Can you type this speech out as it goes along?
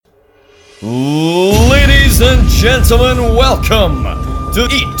Ladies and gentlemen, welcome to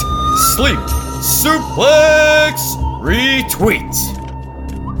Eat, Sleep, Suplex, Retweet.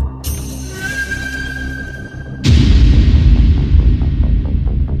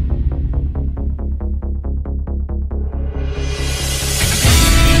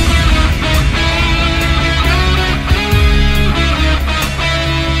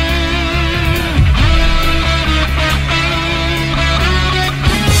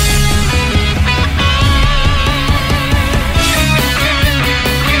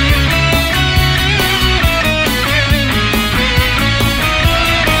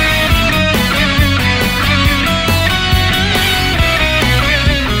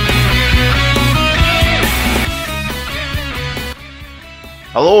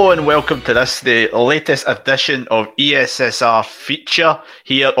 Hello and welcome to this, the latest edition of ESSR feature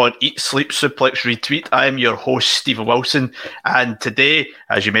here on Eat, Sleep, Suplex, Retweet. I am your host, Stephen Wilson, and today,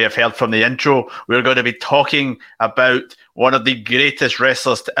 as you may have heard from the intro, we're going to be talking about one of the greatest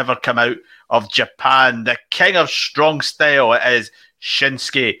wrestlers to ever come out of Japan, the king of strong style. It is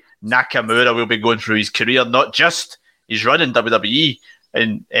Shinsuke Nakamura. We'll be going through his career, not just his run in WWE,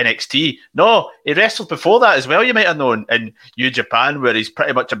 in NXT. No, he wrestled before that as well, you might have known, in New Japan, where he's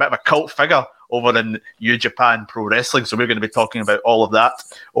pretty much a bit of a cult figure over in New Japan Pro Wrestling. So we're going to be talking about all of that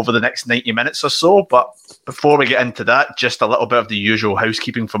over the next 90 minutes or so. But before we get into that, just a little bit of the usual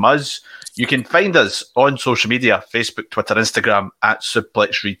housekeeping from us. You can find us on social media, Facebook, Twitter, Instagram, at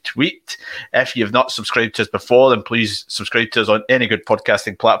Suplex Retweet. If you've not subscribed to us before, then please subscribe to us on any good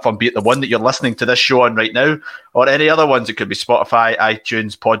podcasting platform, be it the one that you're listening to this show on right now, or any other ones. It could be Spotify,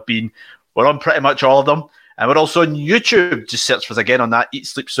 iTunes, Podbean. We're on pretty much all of them. And we're also on YouTube. Just search for us again on that Eat,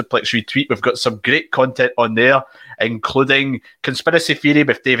 Sleep, Suplex, Retweet. We've got some great content on there, including Conspiracy Theory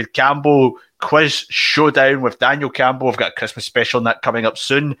with David Campbell, Quiz Showdown with Daniel Campbell. We've got a Christmas special on that coming up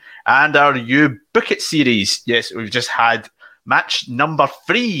soon. And our You Book It series. Yes, we've just had match number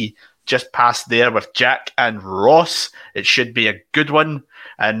 3 just passed there with Jack and Ross. It should be a good one.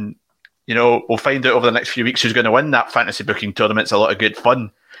 And, you know, we'll find out over the next few weeks who's going to win that fantasy booking tournament. It's a lot of good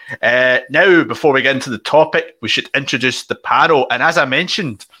fun. Now, before we get into the topic, we should introduce the panel. And as I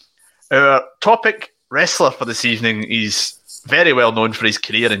mentioned, our topic wrestler for this evening is very well known for his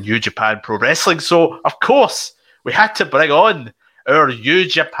career in New Japan Pro Wrestling. So, of course, we had to bring on our New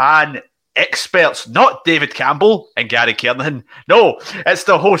Japan experts, not David Campbell and Gary Kernahan. No, it's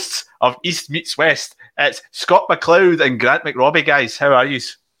the hosts of East Meets West. It's Scott McLeod and Grant McRobbie, guys. How are you?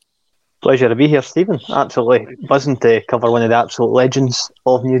 Pleasure to be here, Stephen. Absolutely buzzing to cover one of the absolute legends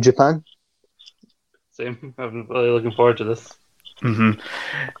of New Japan. Same. I'm really looking forward to this. Mm-hmm.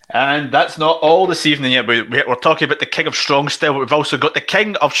 And that's not all this evening yet. We're talking about the king of strong style, but we've also got the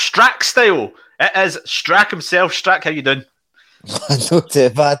king of Strack style. It is Strack himself. Strack, how you doing? Not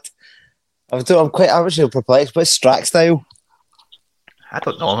too bad. I'm quite actually perplexed. What's Strack style? I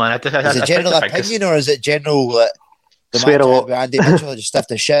don't know, man. Is it general opinion or is it general the Swear a lot. Andy Mitchell just have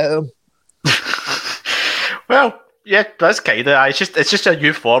to shout at him? Well, yeah, that's kind of. It's just a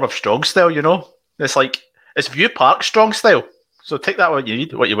new form of strong style, you know. It's like it's View Park strong style. So take that what you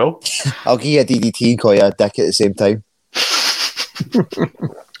need, what you will. I'll give you a DDT and call you a dick at the same time.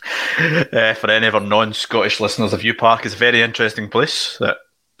 For any of our non-Scottish listeners, the View Park is a very interesting place that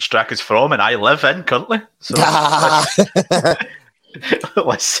Strack is from, and I live in currently. So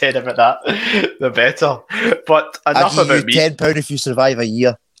less said about that, the better. But enough I'll give about me. you £10 if you survive a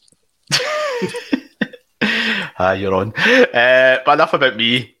year. You're on. But enough about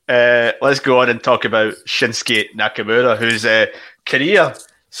me. Let's go on and talk about Shinsuke Nakamura, whose career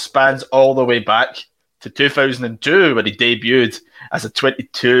spans all the way back to 2002 when he debuted as a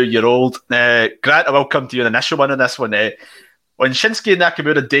 22-year-old. Grant, I will come to you an initial one on this one. When Shinsuke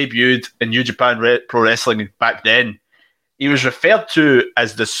Nakamura debuted in New Japan Pro Wrestling back then, he was referred to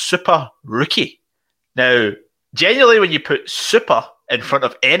as the Super Rookie. Now, generally when you put super in front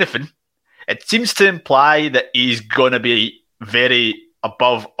of anything, it seems to imply that he's going to be very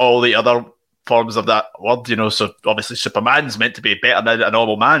above all the other forms of that word, you know. So obviously Superman's meant to be better than a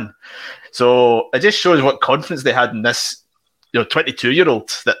normal man. So it just shows what confidence they had in this,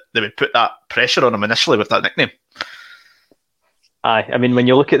 22-year-old, that they would put that pressure on him initially with that nickname. Aye, I mean, when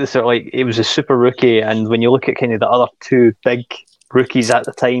you look at the sort of like, it was a super rookie, and when you look at kind of the other two big rookies at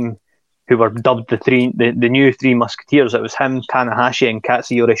the time who were dubbed the new Three Musketeers, it was him, Tanahashi, and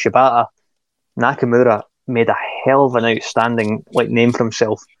Katsuyori Shibata. Nakamura made a hell of an outstanding name for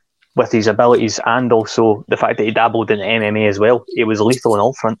himself with his abilities, and also the fact that he dabbled in MMA as well. He was lethal on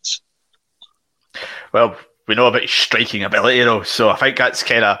all fronts. Well, we know about his striking ability, though, so I think that's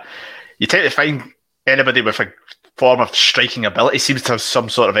kind of, you tend to find anybody with a form of striking ability. Seems to have some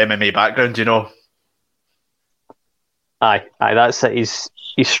sort of MMA background, you know. Aye, that's it. His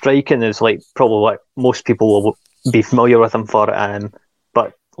striking is like probably what most people will be familiar with him for.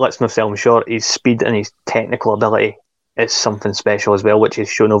 But let's not sell him short. His speed and his technical ability is something special as well, which he's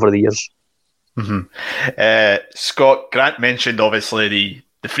shown over the years. Scott, Grant mentioned obviously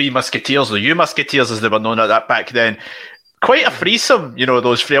the Three Musketeers, the U Musketeers as they were known at that back then. Quite a threesome, you know,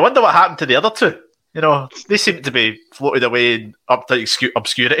 those three. I wonder what happened to the other two. You know, they seem to be floated away up to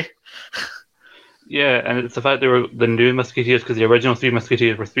obscurity. Yeah, and it's the fact they were the new Musketeers, because the original Three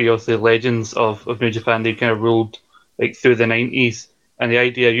Musketeers were three obviously legends of New Japan. They kind of ruled like through the 90s. And the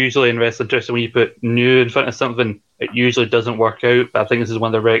idea usually in wrestling, especially when you put new in front of something, it usually doesn't work out. But I think this is one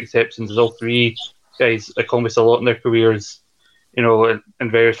of the rare exceptions. There's all three guys accomplished a lot in their careers, you know,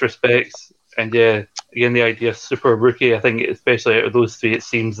 in various respects. And yeah, again, the idea is super rookie. I think especially out of those three, it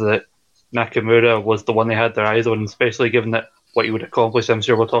seems that Nakamura was the one they had their eyes on, especially given that what he would accomplish, I'm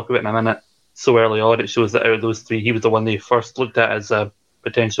sure we'll talk about in a minute, so early on. It shows that out of those three, he was the one they first looked at as a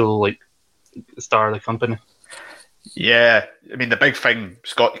potential like star of the company. Yeah, I mean, the big thing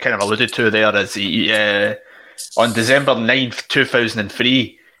Scott kind of alluded to there is he, on December 9th,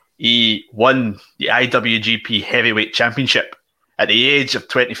 2003, he won the IWGP Heavyweight Championship at the age of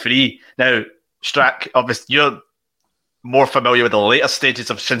 23. Now, Strack, obviously, you're more familiar with the later stages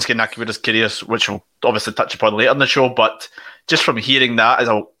of Shinsuke Nakamura's career, which we'll obviously touch upon later in the show, but just from hearing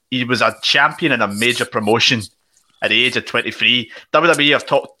that, he was a champion in a major promotion at the age of 23.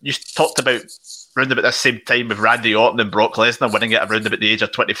 WWE you talked about around about this same time with Randy Orton and Brock Lesnar winning it around about the age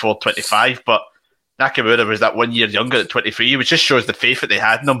of 24, 25, but Nakamura was that 1 year younger at 23, which just shows the faith that they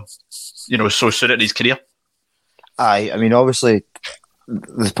had in him, you know, so soon in his career. Aye, I mean, obviously,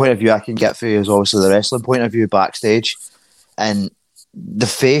 the point of view I can get through is obviously the wrestling point of view backstage, and the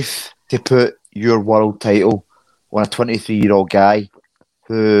faith to put your world title on a 23-year-old guy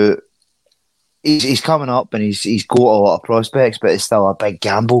who he's coming up and he's got a lot of prospects, but it's still a big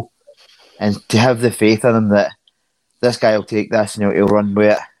gamble. And to have the faith in him that this guy will take this and he'll run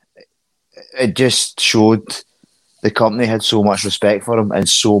with it just showed the company had so much respect for him and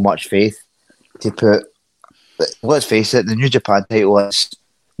so much faith to put. Let's face it, the New Japan title is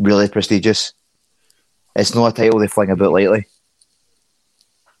really prestigious. It's not a title they fling about lightly,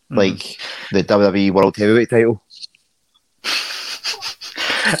 like the WWE World Heavyweight title.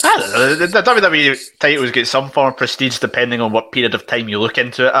 I don't know. The WWE titles get some form of prestige depending on what period of time you look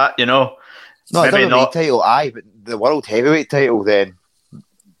into it at, you know. No, the Maybe WWE not. title, aye, but the World Heavyweight title, then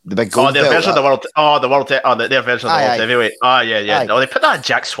the big gold their belt, version of the world. Their version of the world heavyweight. Yeah. Aye. No, they put that in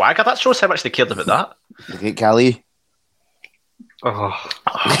Jack Swagger. That shows how much they cared about that. the Great Khali. Oh,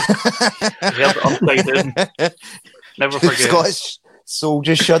 held it upside down. Never forget. Scottish soul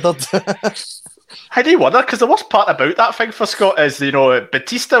just shuddered. I do wonder, because the worst part about that thing for Scott is, you know,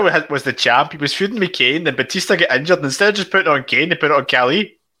 Batista was the champ. He was feuding with Kane, then Batista get injured, and instead of just putting it on Kane, they put it on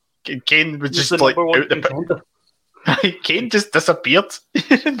Khali. Kane was just like out the Kane just disappeared.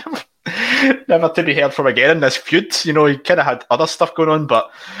 Never to be heard from again in this feud. You know, he kind of had other stuff going on.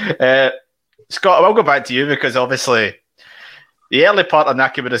 But Scott, I will go back to you, because obviously the early part of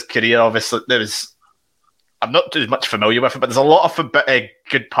Nakamura's career, obviously I'm not too much familiar with it, but there's a lot of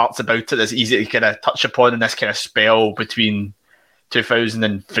good parts about it that's easy to kind of touch upon in this kind of spell between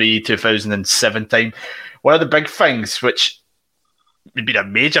 2003, 2007 time. One of the big things, which would be a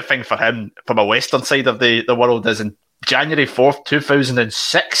major thing for him from a Western side of the world, is in January 4th,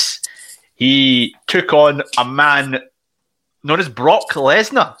 2006, he took on a man known as Brock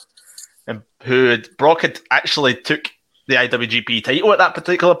Lesnar, Brock had actually took the IWGP title at that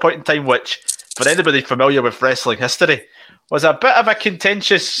particular point in time, which, for anybody familiar with wrestling history, was a bit of a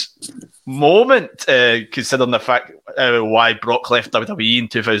contentious moment, considering the fact why Brock left WWE in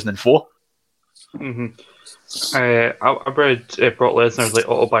 2004. Mm-hmm. I read Brock Lesnar's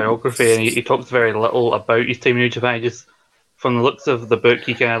autobiography, and he talks very little about his time in New Japan. Just from the looks of the book,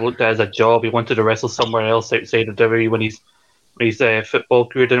 he kind of looked at it as a job. He wanted to wrestle somewhere else outside of WWE when his football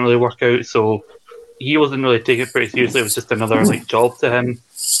career didn't really work out. So he wasn't really taking it pretty seriously. It was just another job to him,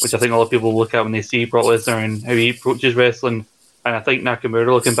 which I think a lot of people look at when they see Brock Lesnar and how he approaches wrestling. And I think Nakamura,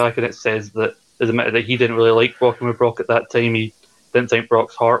 looking back at it, says that has admitted that he didn't really like working with Brock at that time. He didn't think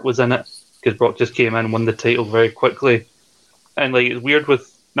Brock's heart was in it, because Brock just came in and won the title very quickly. And it's weird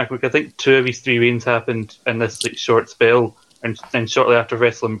with Nakamura. I think 2 of his 3 reigns happened in this short spell, and then shortly after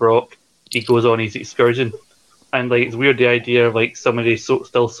wrestling Brock, he goes on his excursion. And it's weird, the idea of somebody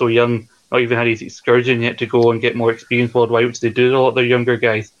still so young, not even had his excursion yet, to go and get more experience worldwide, which they do to a lot of their younger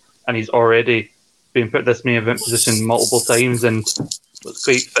guys, and he's already been put in this main event position multiple times. And it's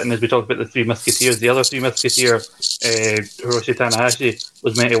quite fitting, as we talk about the Three Musketeers. The other Three Musketeer Hiroshi Tanahashi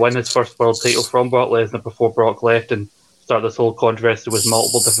was meant to win his first world title from Brock Lesnar before Brock left and start this whole controversy with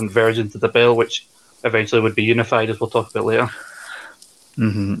multiple different versions of the belt, which eventually would be unified, as we'll talk about later.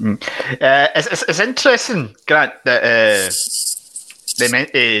 Mm-hmm. It's interesting, Grant, that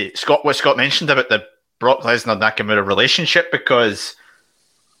what Scott mentioned about the Brock Lesnar Nakamura relationship, because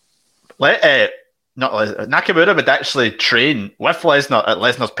Nakamura would actually train with Lesnar at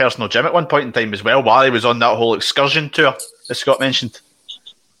Lesnar's personal gym at one point in time as well, while he was on that whole excursion tour, as Scott mentioned.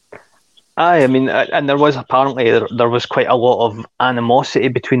 Aye, I mean, and there was apparently there was quite a lot of animosity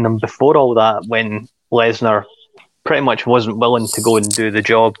between them before all that, when Lesnar pretty much wasn't willing to go and do the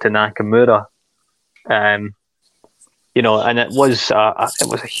job to Nakamura. You know, and it was a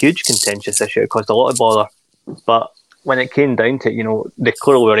huge contentious issue. It caused a lot of bother, but when it came down to it, you know, they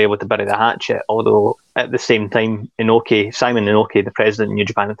clearly were able to bury the hatchet. Although at the same time, Simon Inoki, the president of New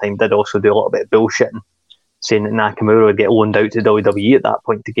Japan at the time, did also do a little bit of bullshitting, saying that Nakamura would get loaned out to WWE at that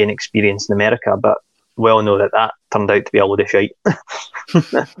point to gain experience in America. But we all know that turned out to be a load of shite.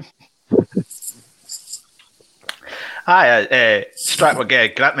 Hi, what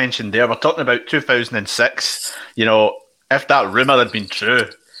Grant mentioned there, we're talking about 2006. You know, if that rumour had been true,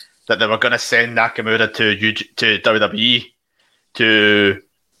 that they were going to send Nakamura to WWE to,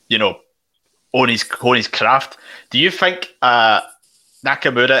 you know, own his craft, do you think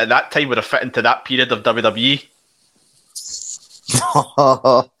Nakamura at that time would have fit into that period of WWE?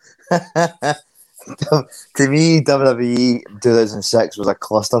 To me, WWE 2006 was a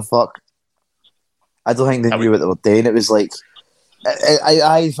clusterfuck. I don't think they knew what they were doing. It was like,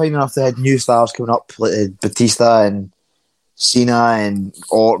 I find enough they had new stars coming up, like Batista and Cena and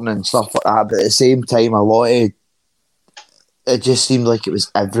Orton and stuff like that, but at the same time, it just seemed like it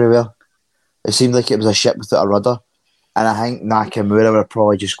was everywhere. It seemed like it was a ship without a rudder, and I think Nakamura would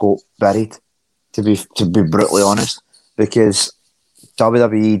probably just go buried, to be brutally honest, because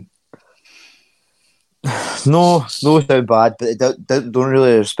WWE, no sound bad, but they don't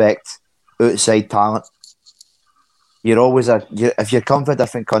really respect outside talent. You're always if you come from a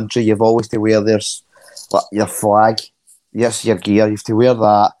different country, you've always to wear your flag, yes, your gear. You have to wear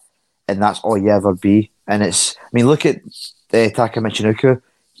that, and that's all you ever be. And look at Taka Michinoku,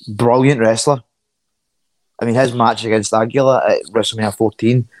 brilliant wrestler. I mean, his match against Aguila at WrestleMania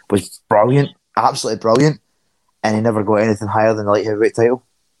 14 was brilliant, absolutely brilliant, and he never got anything higher than the light heavyweight title.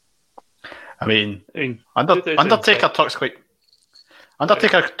 I mean Undertaker talks quite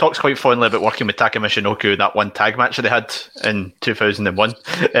fondly about working with Taka Michinoku in that one tag match that they had in 2001.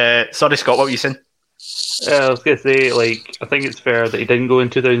 Sorry, Scott, what were you saying? I was going to say, I think it's fair that he didn't go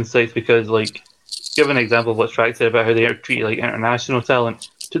in 2006 because, give an example of what Strack said about how they treat international talent.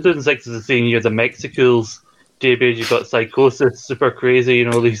 2006 is the same year the Mexicals debuted. You got Psychosis, Super Crazy, you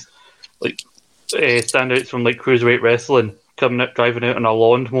know, these standouts from Cruiserweight Wrestling coming up, driving out on a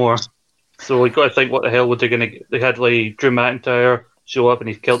lawnmower. So you got to think, what the hell would they going to? They had Drew McIntyre show up and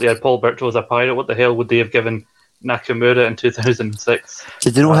he had Paul Burchill as a pirate. What the hell would they have given Nakamura in 2006?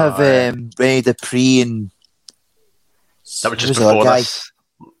 Did they don't have Rene Dupree and that was just before this?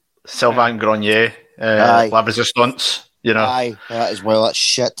 Sylvain Grenier, La Resistance, you know. Aye, that as well. That's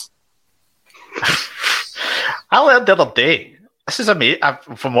shit. I learned the other day. This is amazing.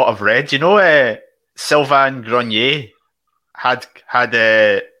 From what I've read, you know, Sylvain Grenier had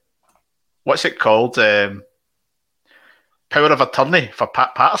what's it called? Power of attorney for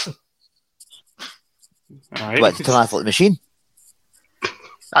Pat Patterson. Right. What, to turn off the machine?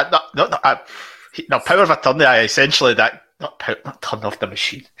 No, power of attorney. Essentially, that not turn off the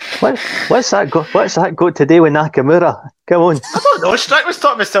machine. What's that got to do with Nakamura? Come on. I don't know. Strick was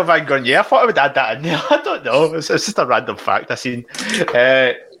talking about Sylvain Grenier. I thought I would add that in there. I don't know. It's just a random fact I seen.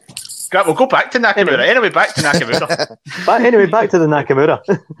 Grant, we'll go back to Nakamura. Anyway, back to Nakamura. Back to the Nakamura.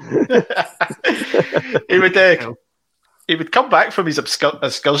 He would come back from his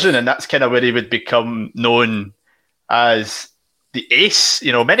excursion, and that's kind of where he would become known as the ace.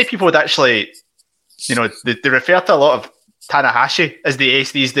 You know, many people would actually, you know, they refer to a lot of Tanahashi as the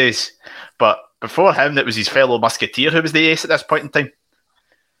ace these days. But before him, it was his fellow Musketeer who was the ace at this point in time.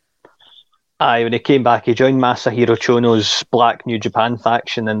 Aye, when he came back, he joined Masahiro Chono's Black New Japan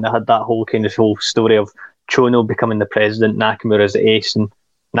faction, and they had that whole story of Chono becoming the president, Nakamura as the ace, and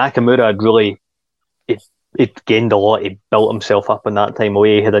Nakamura had really he'd gained a lot. He built himself up in that time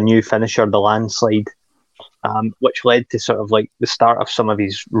away. He had a new finisher, the landslide, which led to sort of the start of some of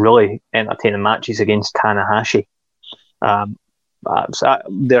his really entertaining matches against Tanahashi. There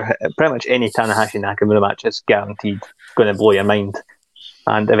pretty much any Tanahashi Nakamura match is guaranteed going to blow your mind.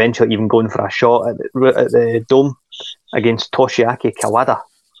 And eventually even going for a shot at the Dome against Toshiaki Kawada.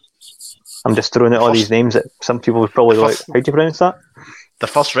 I'm just throwing out all these names that some people would probably go like, how do you pronounce that? The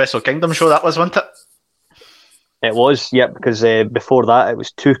first Wrestle Kingdom show that was, wasn't it? It was, yep, because before that it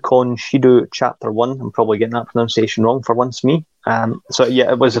was Tukon Shido Chapter 1. I'm probably getting that pronunciation wrong for once, me. So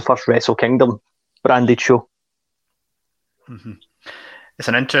yeah, it was the first Wrestle Kingdom branded show. Mm-hmm. It's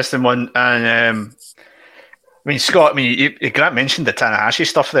an interesting one, and I mean, Scott, Grant mentioned the Tanahashi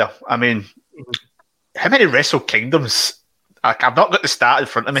stuff there. I mean, how many Wrestle Kingdoms? I've not got the stat in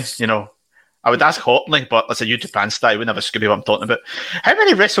front of me, you know. I would ask Hotling, but as a New Japan star, I wouldn't have a Scooby what I'm talking about. How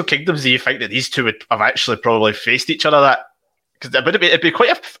many Wrestle Kingdoms do you think that these two would have actually probably faced each other? Because it'd be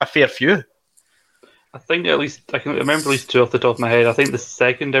quite a fair few. I think at least, I can remember at least two off the top of my head. I think the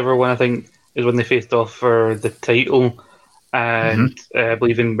second ever one, is when they faced off for the title. And I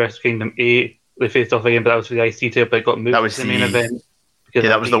believe in Wrestle Kingdom 8, they faced off again, but that was for the IC title, but it got moved to the main event. Yeah,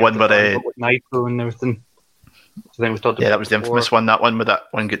 that was the one where Nitro and everything. I think we talked about that was the infamous one. That one with that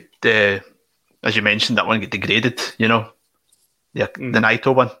one get, as you mentioned, that one get degraded. You know, the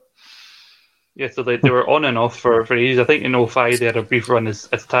Naito one. Yeah, so they were on and off for ages. I think in 2005 they had a brief run as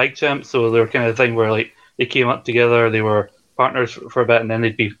tag champs, so they were kind of the thing where like they came up together, they were partners for a bit, and then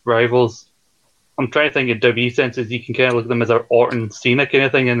they'd be rivals. I'm trying to think in WWE senses, you can kind of look at them as our Orton Cena kind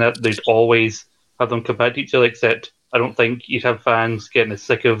of thing, in that they'd always have them compete each other, except I don't think you'd have fans getting as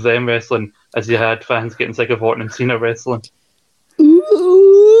sick of them wrestling as you had fans getting sick of Orton and Cena wrestling.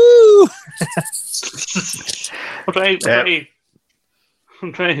 Ooh. I'm trying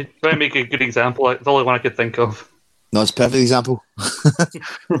to make a good example. It's the only one I could think of. No, it's a perfect example.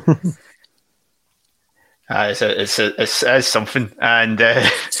 It's something. And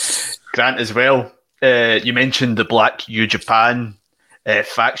Grant as well, you mentioned the Black New Japan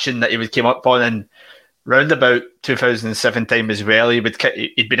faction that he would came up on, and round about 2007 time as well,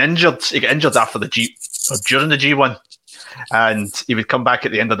 he'd been injured. He got injured after during the G1, and he would come back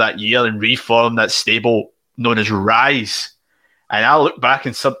at the end of that year and reform that stable known as Rise. And I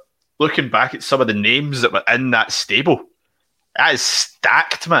looking back at some of the names that were in that stable, that is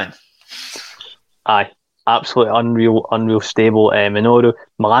stacked, man. Aye, absolutely unreal stable. Minoru,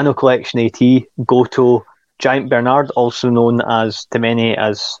 Milano Collection AT, Goto, Giant Bernard, also known as to many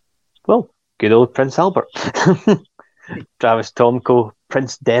as, well, good old Prince Albert. Travis Tomko,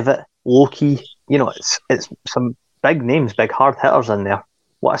 Prince Devitt, Loki. You know, it's some big names, big hard hitters in there.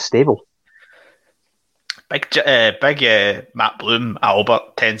 What a stable. Big Matt Bloom,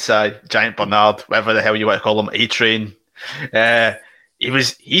 Albert, Tensai, Giant Bernard, whatever the hell you want to call him, A-Train.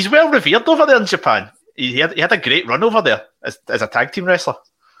 He's well revered over there in Japan. He had a great run over there as a tag team wrestler.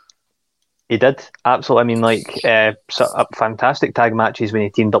 He did, absolutely. I mean, like, fantastic tag matches when he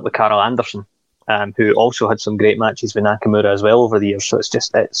teamed up with Carl Anderson, who also had some great matches with Nakamura as well over the years. So it's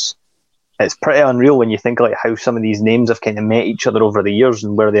pretty unreal when you think like how some of these names have kind of met each other over the years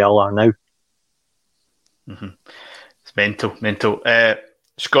and where they all are now. Mm-hmm. It's mental.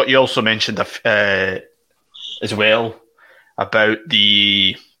 Scott, you also mentioned as well about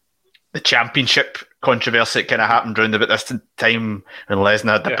the championship controversy that kind of happened around about this time when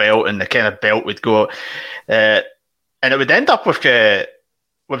Lesnar had the belt, and the kind of belt would go, and it would end up with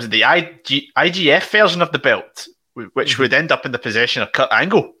what was it, the IGF version of the belt, which would end up in the possession of Kurt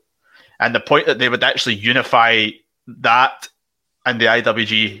Angle, and the point that they would actually unify that and the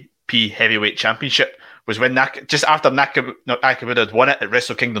IWGP Heavyweight Championship was when just after Nakamura had won it at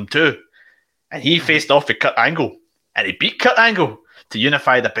Wrestle Kingdom 2, and he faced off with Kurt Angle, and he beat Kurt Angle to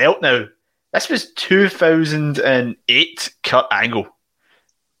unify the belt. Now, this was 2008 Kurt Angle.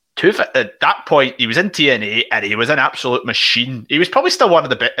 At that point, he was in TNA, and he was an absolute machine. He was probably still one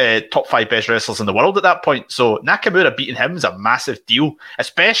of the top 5 best wrestlers in the world at that point, so Nakamura beating him was a massive deal,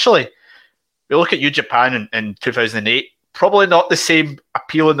 especially we look at New Japan in 2008, probably not the same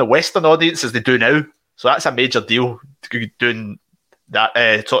appeal in the Western audience as they do now. So that's a major deal, doing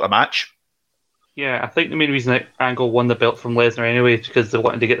that sort of match. Yeah, I think the main reason that Angle won the belt from Lesnar anyway is because they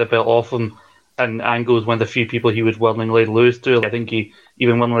wanted to get the belt off him, and Angle was one of the few people he would willingly lose to. I think he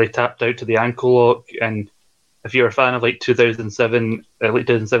even willingly tapped out to the ankle lock. And if you're a fan of like 2007, late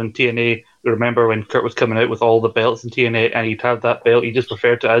 2007 TNA, you remember when Kurt was coming out with all the belts in TNA, and he'd have that belt. He just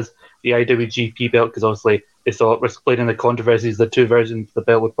referred to it as the IWGP belt because obviously they thought, explaining the controversies, the two versions of the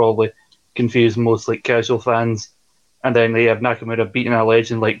belt would probably confuse most like casual fans. And then they have Nakamura beating a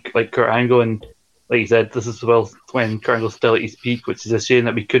legend like Kurt Angle, and like you said, this is when Kurt Angle's still at his peak, which is a shame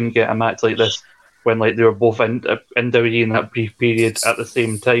that we couldn't get a match like this when like they were both in WWE in that brief period at the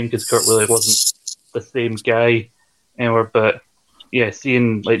same time, because Kurt really wasn't the same guy anymore. But yeah,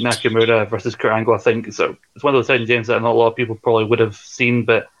 seeing like Nakamura versus Kurt Angle, I think it's one of those hidden gems that not a lot of people probably would have seen,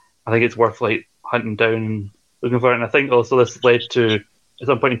 but I think it's worth like hunting down and looking for it. And I think also this led to at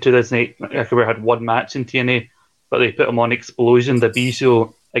some point in 2008, Nakamura had one match in TNA, but they put him on Explosion, the B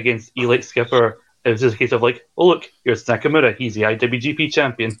show, against Elite Skipper. It was just a case of like, oh look, here's Nakamura, he's the IWGP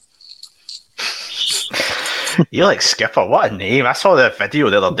champion. Elite Skipper, what a name. I saw the video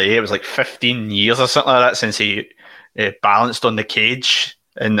the other day. It was like 15 years or something like that since he balanced on the cage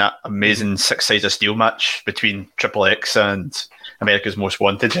in that amazing six-sided steel match between Triple X and America's Most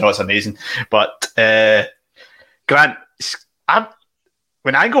Wanted. You know, it's amazing. But Grant,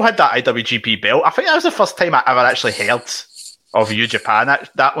 when Angle had that IWGP belt, I think that was the first time I ever actually heard of New Japan,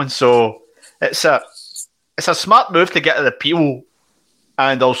 that one. So it's a smart move to get to the appeal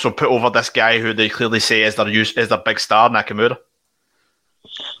and also put over this guy who they clearly say is their big star, Nakamura.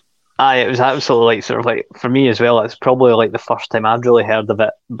 Aye, it was absolutely like, sort of like, for me as well, it's probably like the first time I'd really heard of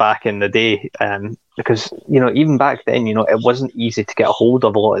it back in the day, because, you know, even back then, you know, it wasn't easy to get a hold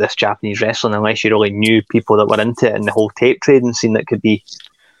of a lot of this Japanese wrestling unless you really knew people that were into it, and the whole tape trading scene that could be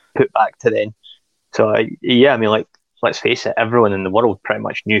put back to then. So, yeah, I mean, like, let's face it, everyone in the world pretty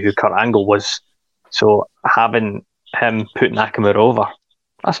much knew who Kurt Angle was. So having him put Nakamura over,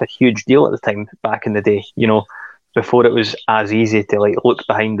 that's a huge deal at the time back in the day, you know, before it was as easy to like look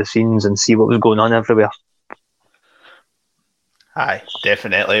behind the scenes and see what was going on everywhere. Aye,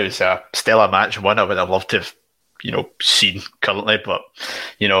 definitely. It was a stellar match, one I would have loved to have, you know, seen currently, but,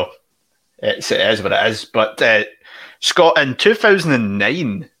 you know, it is what it is. But Scott, in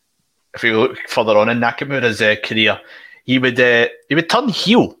 2009, if you look further on in Nakamura's career, he would turn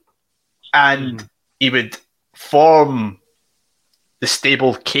heel and he would form the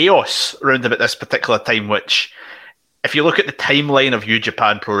stable Chaos around about this particular time, which, if you look at the timeline of New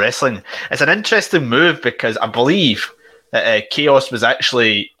Japan Pro Wrestling, it's an interesting move because I believe that Chaos was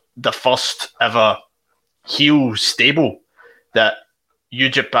actually the first ever heel stable that New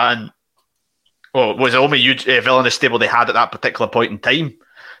Japan, well, was the only villainous stable they had at that particular point in time.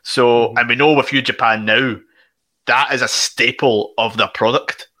 So, and we know with New Japan now, that is a staple of their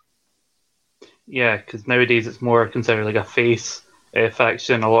product. Yeah, because nowadays it's more considered like a face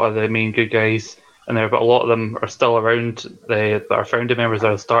faction. A lot of the main good guys in there, but a lot of them are still around. That are founding members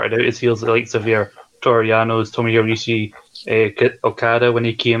that started out as heels, the likes of your Toru Yanos, Tomohiro Ishii, Okada when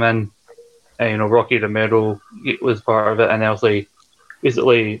he came in. You know, Rocky Romero was part of it, and also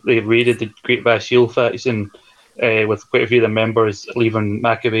basically they raided the Great Bash Heel faction with quite a few of the members leaving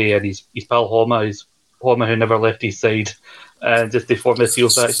Makabe and his pal Homa who never left his side, just to form this heel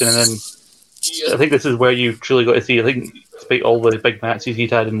faction. And then I think this is where you truly got to see, I think, despite all the big matches he'd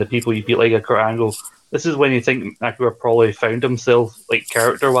had and the people he beat like a Kurt Angle, this is when you think Nakamura probably found himself, like,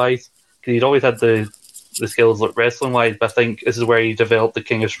 character-wise, because he'd always had the skills, like, wrestling-wise, but I think this is where he developed the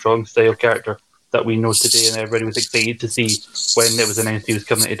King of Strong style character that we know today, and everybody was excited to see when it was announced he was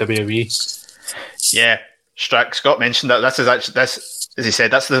coming to WWE. Yeah, Scott mentioned that this is actually, as he said,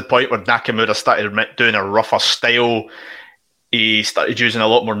 that's the point where Nakamura started doing a rougher style. He started using a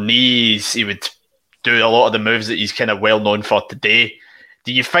lot more knees. He would do a lot of the moves that he's kind of well known for today.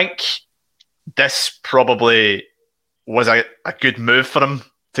 Do you think this probably was a good move for him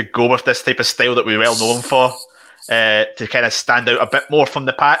to go with this type of style that we're well known for, to kind of stand out a bit more from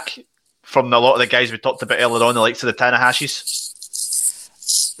the pack, from a lot of the guys we talked about earlier on, the likes of the Tanahashis?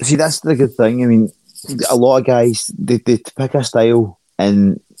 See, that's the good thing. I mean, a lot of guys, they pick a style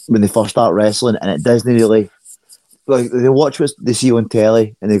and when they first start wrestling, and it doesn't really, like, they watch what they see on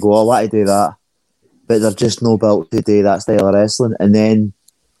telly and they go, oh, I want to do that, but they're just no built to do that style of wrestling. And then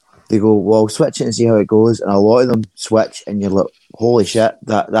they go, well, switch it and see how it goes. And a lot of them switch, and you're like, holy shit,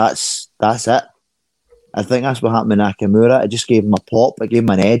 that's it. I think that's what happened with Nakamura. It just gave him a pop, it gave him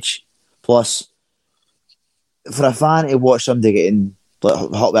an edge. Plus, for a fan to watch somebody getting like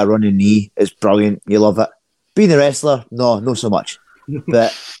hot with a running knee, it's brilliant. You love it. Being a wrestler, no, not so much.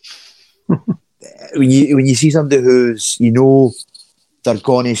 But when you see somebody who's, you know, they're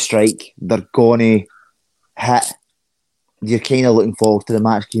going to strike, they're going to hit, you're kind of looking forward to the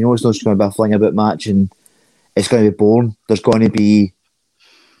match. You know it's not just going to be a fling about match and it's going to be boring. There's going to be,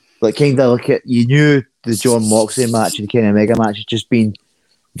 like, kind of like it. You knew the John Moxley match and the Kenny Omega match has just been,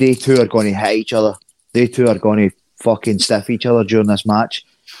 they two are going to hit each other. They two are going to fucking stiff each other during this match,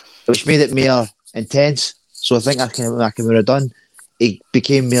 which made it more intense. So I think that's kind of what Nakamura done. It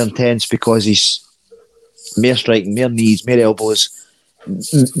became more intense because he's more striking, more knees, more elbows,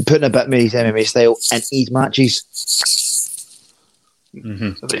 putting a bit more his MMA style in his matches.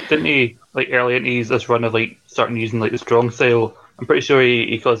 Mm-hmm. So didn't he, like, early in this run of like starting using like the strong style? I'm pretty sure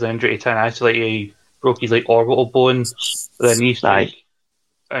he caused an injury to Tanahashi, like he broke his like orbital bone, the knee strike.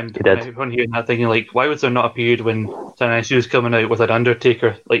 And when hearing that, thinking like, why was there not a period when Tanahashi was coming out with an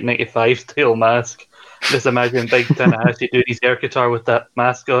Undertaker like '95 style mask Just imagine Big Tanahashi doing his air guitar with that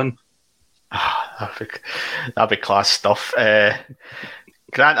mask on. That'd be class stuff.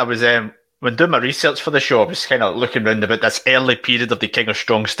 Grant, I was when doing my research for the show, I was kind of looking around about this early period of the King of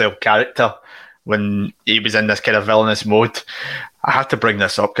Strong Style character when he was in this kind of villainous mode. I had to bring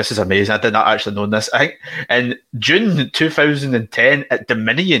this up because it's amazing. I did not actually know this. I think in June 2010 at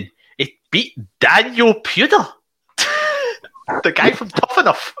Dominion, he beat Daniel Puder, the guy from Tough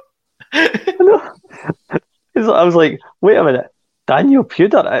Enough. I was like, wait a minute, Daniel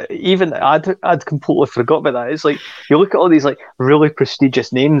Puder. I'd completely forgot about that. It's like you look at all these like really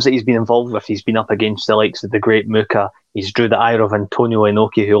prestigious names that he's been involved with. He's been up against the likes of the Great Muka. He's drew the ire of Antonio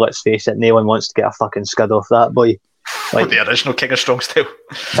Inoki, who, let's face it, no one wants to get a fucking scud off that boy. Like the original King of Strong Style.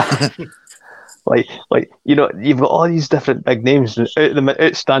 like you know, you've got all these different big names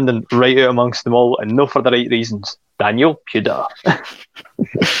outstanding right out amongst them all, and no for the right reasons. Daniel Puder.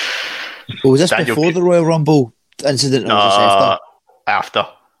 Was this Daniel before the Royal Rumble incident, or was this after? After.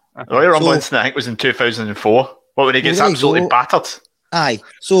 The Royal Rumble incident, I think, was in 2004. When he gets absolutely battered. Aye.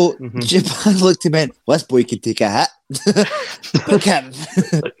 So Japan looked at him and went, well, this boy can take a hit. Look at him.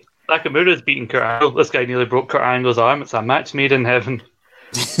 Nakamura's beating Kurt Angle. This guy nearly broke Kurt Angle's arm. It's a match made in heaven.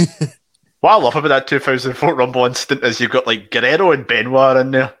 What I love about that 2004 Rumble incident is you've got like Guerrero and Benoit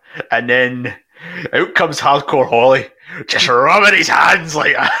in there, and then out comes Hardcore Holly, just rubbing his hands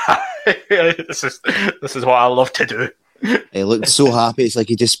like this is what I love to do. He looked so happy. It's like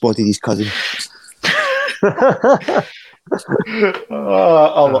he just spotted his cousin. And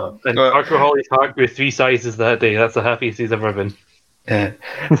Hardcore Holly's heart grew 3 sizes that day. That's the happiest he's ever been. Yeah.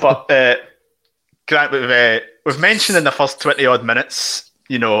 But Grant, we've mentioned in the first 20 odd minutes,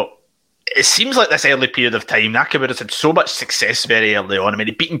 you know, it seems like this early period of time, Nakamura's had so much success very early on. I mean,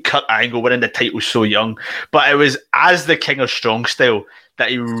 he'd beaten Kurt Angle, winning the title so young, but it was as the King of Strong Style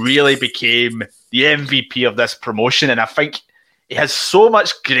that he really became the MVP of this promotion. And I think he has so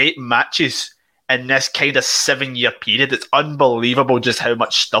much great matches in this kind of 7-year period. It's unbelievable just how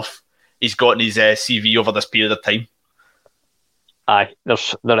much stuff he's got in his CV over this period of time. Aye,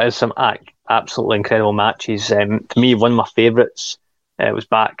 there is some absolutely incredible matches. To me, one of my favourites was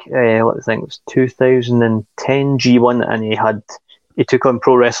back, it was 2010 G1, and he took on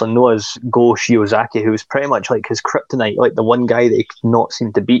pro wrestling known as Go Shiozaki, who was pretty much like his kryptonite, like the one guy that he could not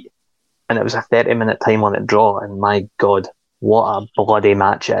seem to beat. And it was a 30-minute time limit draw, and my God, what a bloody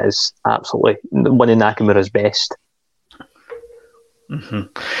match it is. Absolutely. One of Nakamura's best. Mm-hmm.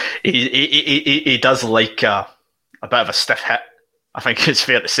 He does like a bit of a stiff hit. I think it's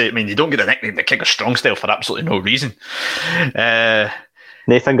fair to say. I mean, you don't get the nickname the King of Strong Style for absolutely no reason.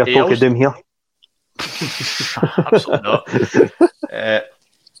 No finger poke of doom here. Absolutely not.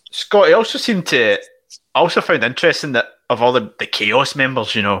 Scott, I also found interesting that of all the Chaos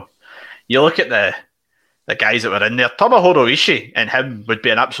members, you know, you look at the guys that were in there, Tomohiro Ishii and him would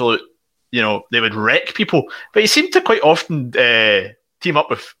be an absolute, you know, they would wreck people, but he seemed to quite often team up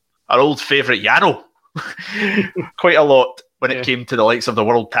with our old favourite Yano quite a lot when it came to the likes of the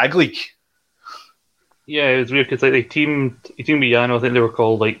World Tag League. Yeah, it was weird because like he teamed with Yano. I think they were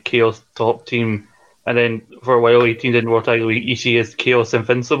called like Chaos Top Team, and then for a while he teamed in World Tag League Ishii as Chaos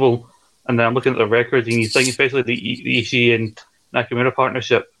Invincible. And then I'm looking at the records, and you think especially the Ishii and Nakamura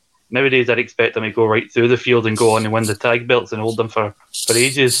partnership. Nowadays, I'd expect them to go right through the field and go on and win the tag belts and hold them for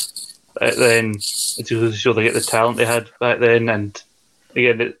ages. But then it goes to show they get the talent they had back then. And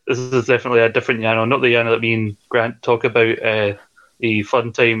again, this is definitely a different Yano, not the Yano that me and Grant talk about. The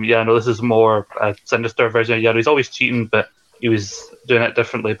fun time Yano. This is more a sinister version of Yano. He's always cheating, but he was doing it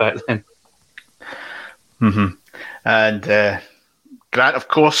differently back then. Mm-hmm. And Grant, of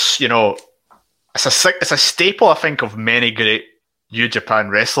course, you know, it's a staple, I think, of many great New Japan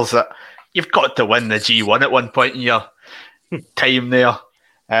wrestlers that you've got to win the G1 at one point in your time there.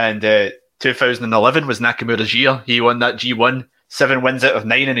 And 2011 was Nakamura's year. He won that G1, 7 wins out of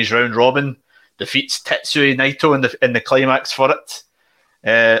 9 in his round robin, defeats Tetsuya Naito in the climax for it.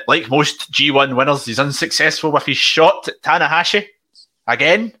 Like most G1 winners, he's unsuccessful with his shot at Tanahashi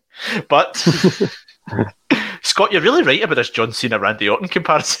again. But Scott, you're really right about this John Cena Randy Orton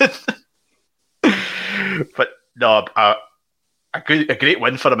comparison. But no, a great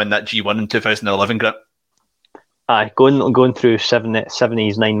win for him in that G1 in 2011, Grant. Aye, going through 7 of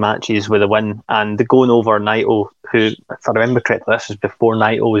his 9 matches with a win, and going over Naito, who, if I remember correctly, this was before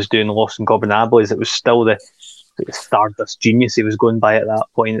Naito was doing Los Ingobernables. It was still the Stardust Genius he was going by at that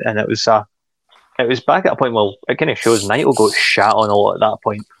point, and it was back at a point. Well, it kind of shows Naito got shat on a lot at that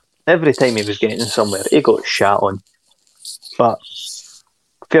point. Every time he was getting somewhere, he got shat on. But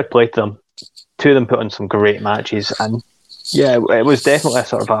fair play to them. 2 of them put on some great matches, and yeah, it was definitely a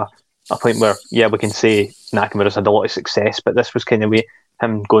sort of a point where, yeah, we can say Nakamura's had a lot of success, but this was kind of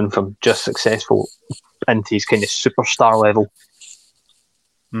him going from just successful into his kind of superstar level.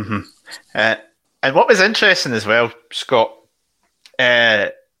 Mm-hmm. And what was interesting as well, Scott,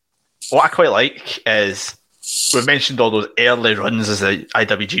 what I quite like is we've mentioned all those early runs as the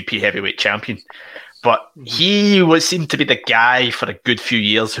IWGP Heavyweight Champion, but he seemed to be the guy for a good few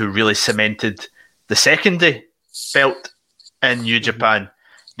years who really cemented the secondary belt in New Japan,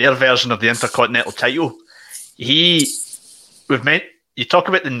 their version of the Intercontinental title. You talk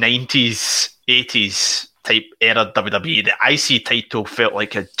about the 90s, 80s type era WWE, the IC title felt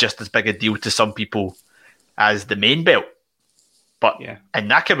like just as big a deal to some people as the main belt. But and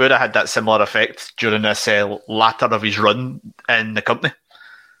Nakamura had that similar effect during this latter of his run in the company.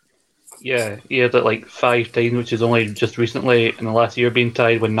 Yeah, he had it like 5 times, which is only just recently in the last year being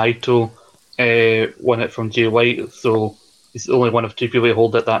tied when Naito won it from Jay White. So he's only one of 2 people who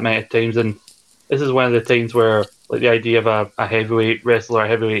hold it that many times. And this is one of the times where like the idea of a heavyweight wrestler, a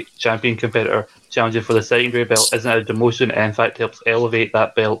heavyweight champion competitor challenging for the secondary belt isn't a demotion. It in fact helps elevate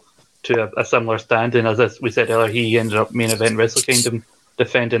that belt to a similar standing. As we said earlier, he ended up main event Wrestle Kingdom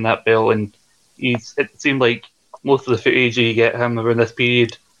defending that belt, and it seemed like most of the footage you get him around this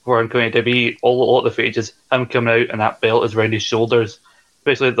period before him coming to WWE, a lot of the footage is him coming out and that belt is around his shoulders,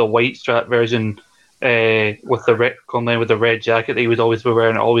 especially the white strap version with the red jacket that he was always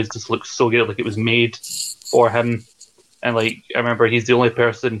wearing. It always just looks so good, like it was made for him. And like I remember, he's the only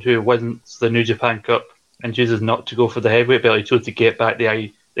person who wins the New Japan Cup and chooses not to go for the heavyweight belt. He chose to get back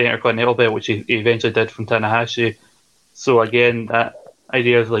the Intercontinental belt, which he eventually did from Tanahashi. So again, that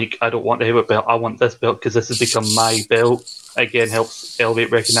idea of like, I don't want the heavyweight belt, I want this belt because this has become my belt, again helps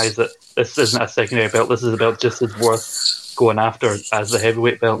Elevate recognise that this isn't a secondary belt, this is a belt just as worth going after as the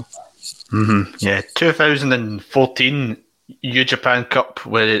heavyweight belt. Mm-hmm. Yeah, 2014 New Japan Cup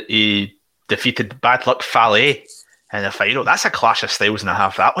where he defeated Bad Luck Fale in the final. That's a clash of styles and a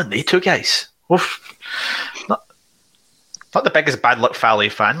half, that one, they two guys. Oof. Not the biggest Bad Luck Fale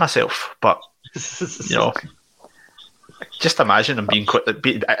fan myself, but you know, just imagine him being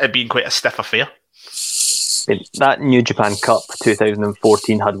quite a stiff affair. That New Japan Cup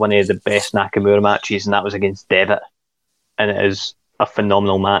 2014 had one of the best Nakamura matches, and that was against Devitt, and it is a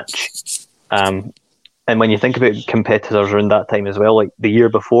phenomenal match. And when you think about competitors around that time as well, like the year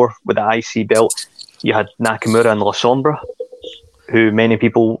before with the IC belt, you had Nakamura and La Sombra, who many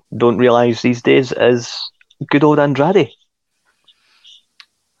people don't realise these days is good old Andrade.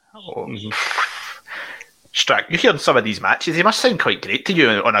 Strack, you hear some of these matches, they must sound quite great to you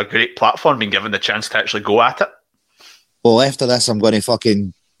on a great platform, being given the chance to actually go at it. Well, after this, I'm going to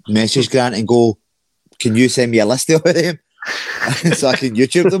fucking message Grant and go, can you send me a list of them so I can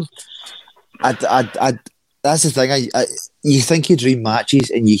YouTube them? That's the thing. You think you dream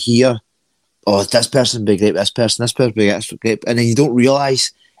matches and you hear, oh, this person be great, this person be great, and then you don't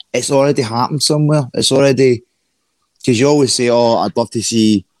realise it's already happened somewhere. It's already, because you always say, oh, I'd love to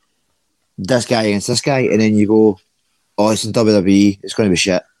see this guy against this guy, and then you go, oh, it's in WWE, it's going to be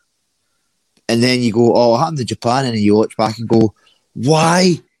shit. And then you go, oh, it happened in Japan, and then you watch back and go,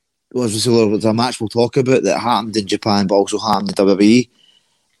 why? It was a match we'll talk about that happened in Japan but also happened in WWE.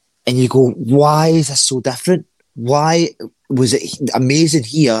 And you go, why is this so different? Why was it amazing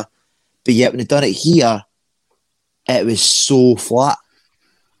here, but yet when they done it here, it was so flat?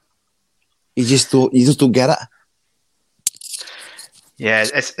 You just don't get it. Yeah,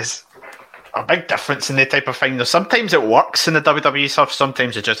 it's a big difference in the type of thing. Sometimes it works in the WWE stuff,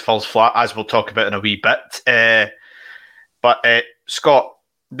 sometimes it just falls flat, as we'll talk about in a wee bit. But Scott,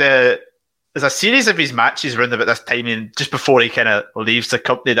 there's a series of his matches around about this time, and just before he kind of leaves the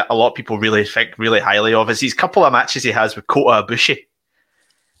company, that a lot of people really think really highly of. Is these couple of matches he has with Kota Ibushi,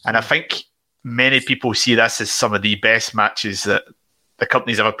 and I think many people see this as some of the best matches that the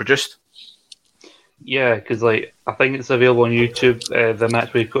company's ever produced. Yeah, because like I think it's available on YouTube. The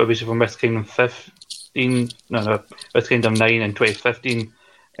match with Kota Ibushi from Wrestle Kingdom Wrestle Kingdom 9 in 2015,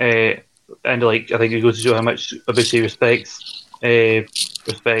 and like I think it goes to show how much Ibushi respects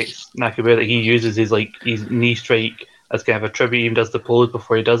Nakamura, that he uses his knee strike as kind of a tribute. He even does the pose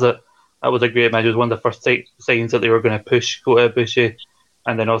before he does it. That was a great match. It was one of the first signs that they were going to push Kota Ibushi,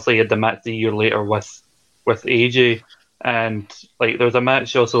 and then also he had the match the year later with AJ. And like there was a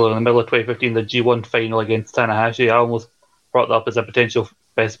match also in the middle of 2015, the G1 final against Tanahashi. I almost brought that up as a potential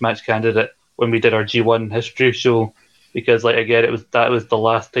best match candidate when we did our G1 history show, because like again that was the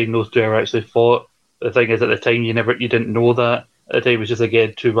last time those two ever actually fought. The thing is, at the time you didn't know that. At the time it was just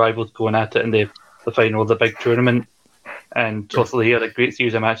again two rivals going at it in the final of the big tournament. And also he had a great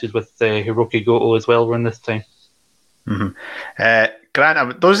series of matches with Hiroki Goto as well around this time. Mm-hmm.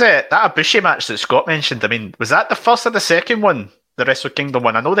 Grant, that Ibushi match that Scott mentioned, I mean, was that the first or the second one, the Wrestle Kingdom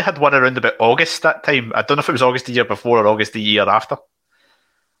one? I know they had one around about August that time. I don't know if it was August the year before or August the year after.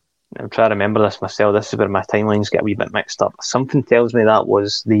 I'm trying to remember this myself. This is where my timelines get a wee bit mixed up. Something tells me that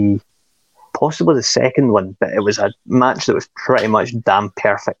was possibly the second one, but it was a match that was pretty much damn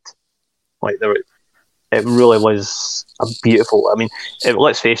perfect. Like it really was a beautiful. I mean,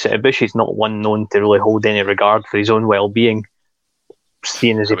 let's face it, Ibushi's not one known to really hold any regard for his own well-being,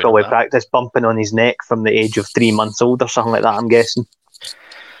 seeing as he probably practiced bumping on his neck from the age of 3 months old or something like that, I'm guessing.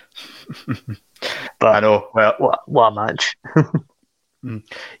 But I know. Well, what a match.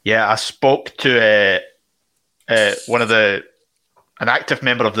 Yeah, I spoke to an active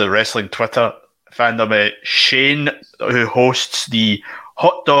member of the wrestling Twitter fandom, Shane, who hosts the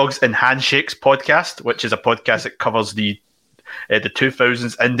Hot Dogs and Handshakes podcast, which is a podcast that covers the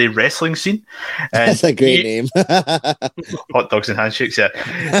 2000s indie wrestling scene. And That's a great name. Hot Dogs and Handshakes, yeah.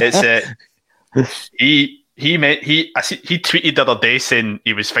 It's he tweeted the other day saying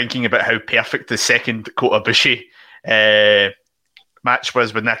he was thinking about how perfect the second Kota Ibushi match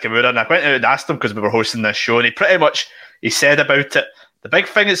was with Nakamura, and I went out and asked him because we were hosting this show, and he said about it, the big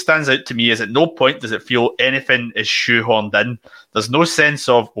thing that stands out to me is at no point does it feel anything is shoehorned in. There's no sense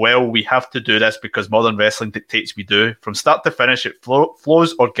of, well, we have to do this because modern wrestling dictates we do. From start to finish, it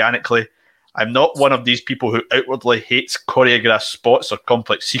flows organically. I'm not one of these people who outwardly hates choreographed spots or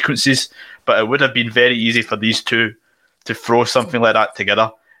complex sequences, but it would have been very easy for these two to throw something like that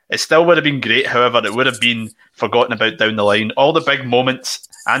together. It still would have been great, however, it would have been forgotten about down the line. All the big moments,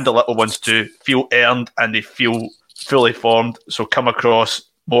 and the little ones too, feel earned and they feel fully formed, so come across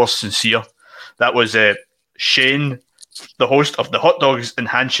more sincere. That was Shane, the host of the Hot Dogs and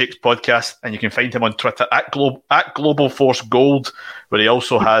Handshakes podcast, and you can find him on Twitter at Global Force Gold, where he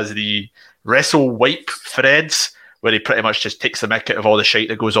also has the Wrestle Wipe threads, where he pretty much just takes the mick out of all the shite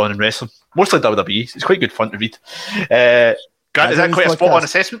that goes on in wrestling. Mostly WWE. It's quite good fun to read. Grant, is that quite a spot-on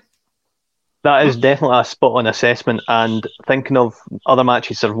assessment? That is definitely a spot-on assessment, and thinking of other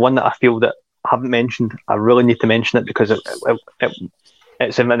matches, there's one that I feel that I haven't mentioned. I really need to mention it because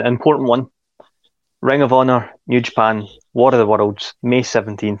it's an important one. Ring of Honor, New Japan, War of the Worlds, May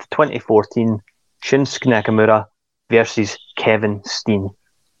 17th, 2014, Shinsuke Nakamura versus Kevin Steen.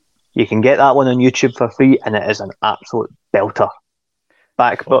 You can get that one on YouTube for free, and it is an absolute belter.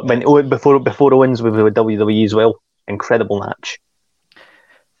 Before Owens with WWE as well. Incredible match.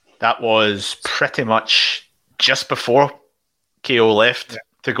 That was pretty much just before KO left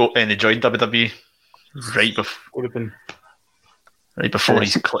to go and he joined WWE right before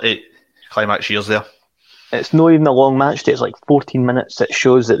his climax years there. It's not even a long match. It's like 14 minutes. It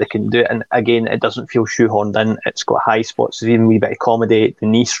shows that they can do it, and again, it doesn't feel shoehorned in. It's got high spots. There's even a wee bit of comedy, the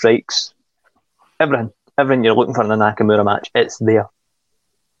knee strikes, everything you're looking for in a Nakamura match. It's there.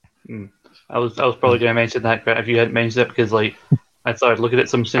 I was probably going to mention that, but if you hadn't mentioned it, because like I started looking at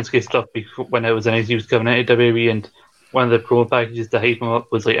some Shinsuke stuff when I was in he was coming into WWE, and one of the promo packages to hype him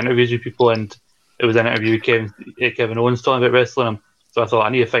up was like interviews with people, and it was an interview with Kevin Owens talking about wrestling him. So I thought I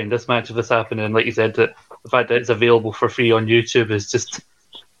need to find this match if this happened, and like you said, that the fact that it's available for free on YouTube is just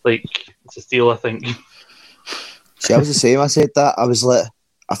like it's a steal, I think. See, I was the same. I said that. I was like,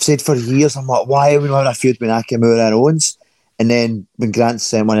 I've said for years, I'm like, why are we having a feud with Nakamura and Owens? And then when Grant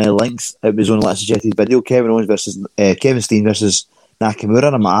sent one of the links, it was on like a suggested video, Kevin Owens versus Kevin Steen versus Nakamura,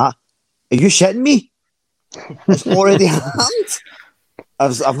 and I'm like, are you shitting me? It's already happened.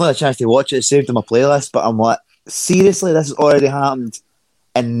 I've not had a chance to watch it. It's saved on my playlist, but I'm like, seriously, this has already happened,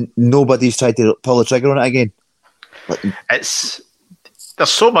 and nobody's tried to pull the trigger on it again. There's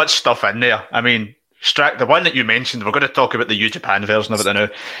so much stuff in there. I mean, the one that you mentioned, we're going to talk about the New Japan version of it now.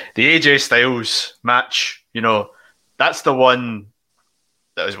 The AJ Styles match, you know, that's the one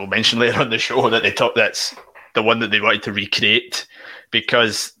that, as we'll mention later on the show, that they talk. That's the one that they wanted to recreate,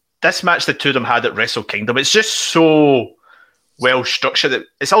 because this match the two of them had at Wrestle Kingdom, it's just so well structured.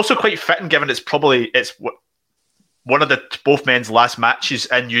 It's also quite fitting, given it's one of the both men's last matches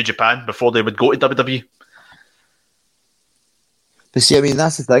in New Japan before they would go to WWE. But see, I mean,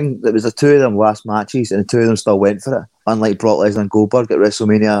 that's the thing. It was the two of them last matches, and the two of them still went for it. Unlike Brock Lesnar and Goldberg at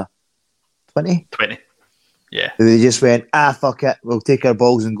WrestleMania 20. Yeah. They just went, fuck it, we'll take our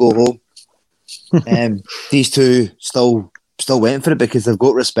balls and go home. These two still went for it because they've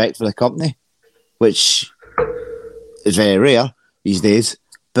got respect for the company, which is very rare these days.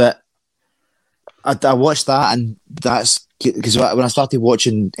 But I watched that, and that's because when I started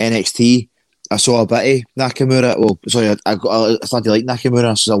watching NXT, I saw a bit of Nakamura. Well, sorry, I started to like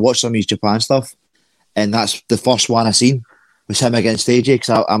Nakamura, so I watched some of his Japan stuff, and that's the first one I seen was him against AJ,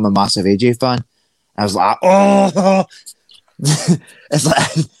 because I'm a massive AJ fan. I was like, oh, it's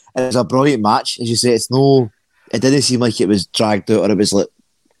like it was a brilliant match, as you say. It didn't seem like it was dragged out or it was like,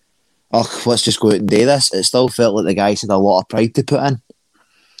 oh, let's just go out and do this. It still felt like the guys had a lot of pride to put in.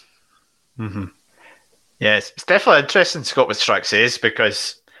 Mm-hmm. Yeah, it's definitely interesting, Scott, what Strack says,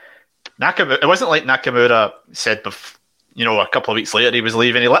 because Nakamura, it wasn't like Nakamura said, a couple of weeks later he was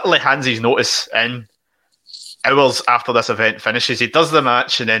leaving. He literally hands his notice in hours after this event finishes. He does the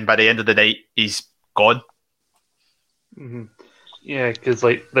match, and then by the end of the night, he's gone. Mm-hmm. Yeah, because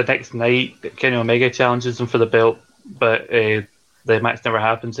like the next night, Kenny Omega challenges him for the belt, but the match never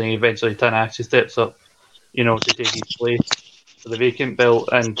happens, and eventually Tanahashi steps up, to take his place for the vacant belt.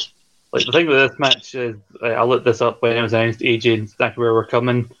 And like the thing with this match is, I looked this up when it was announced AJ and Nakamura were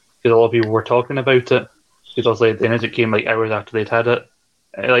coming, because a lot of people were talking about it. Because obviously the announcement came like hours after they'd had it.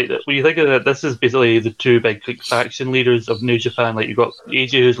 Like when you think of it, this is basically the two big faction leaders of New Japan. Like you've got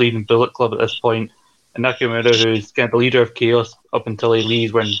AJ who's leading Bullet Club at this point, and Nakamura who's kind of the leader of Chaos up until he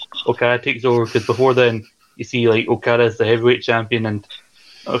leaves when Okada takes over. Because before then, you see like Okada is the heavyweight champion and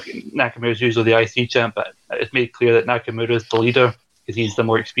Nakamura is usually the IC champ. But it's made clear that Nakamura is the leader because he's the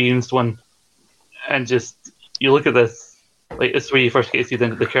more experienced one. And just you look at this. Like this is where you first get to see the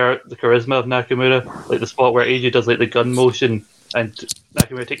charisma of Nakamura, like the spot where AJ does like the gun motion and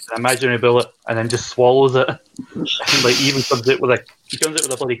Nakamura takes an imaginary bullet and then just swallows it, and like he comes out with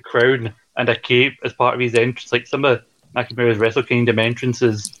a bloody crown and a cape as part of his entrance. Like some of Nakamura's Wrestle Kingdom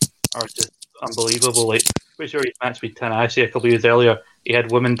entrances are just unbelievable. Like pretty sure his match with Tanahashi a couple of years earlier, he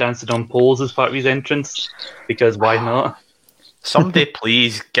had women dancing on poles as part of his entrance because why not? Somebody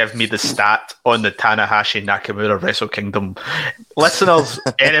please give me the stat on the Tanahashi Nakamura Wrestle Kingdom. Listeners,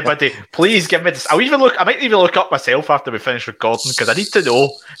 anybody, please give me this. I might even look up myself after we finish recording because I need to know,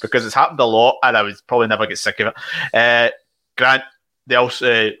 because it's happened a lot and I would probably never get sick of it. Grant,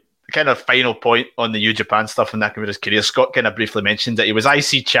 the kind of final point on the New Japan stuff in Nakamura's career, Scott kind of briefly mentioned that he was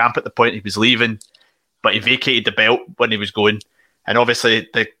IC champ at the point he was leaving, but he vacated the belt when he was going. And obviously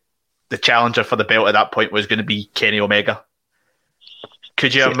the challenger for the belt at that point was going to be Kenny Omega.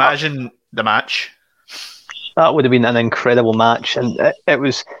 Could you imagine the match? That would have been an incredible match, and it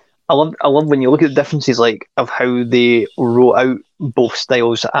was. I love when you look at the differences, like of how they wrote out both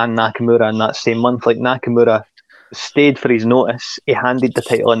Styles and Nakamura in that same month. Like Nakamura stayed for his notice. He handed the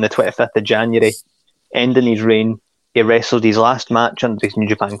title on the 25th of January, ending his reign. He wrestled his last match under his New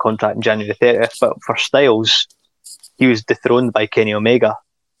Japan contract in January 30th. But for Styles, he was dethroned by Kenny Omega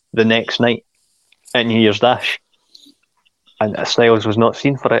the next night at New Year's Dash. And Styles was not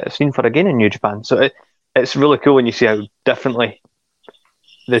seen for again in New Japan. So it's really cool when you see how differently.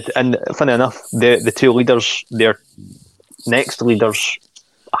 And funny enough, the two leaders, their next leaders,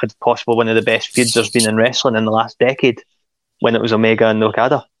 had possibly one of the best feuds there's been in wrestling in the last decade, when it was Omega and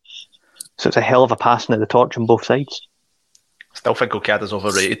Okada. So it's a hell of a passing of the torch on both sides. Still think Okada's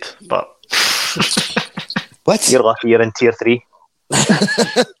overrated, but what? You're lucky you're in tier 3.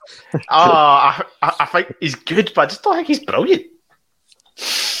 I think he's good, but I just don't think he's brilliant.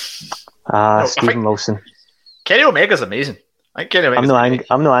 Stephen Wilson. Kenny Omega's amazing. I think Kenny Omega's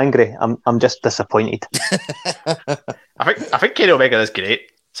I'm not angry. I'm just disappointed. I think Kenny Omega is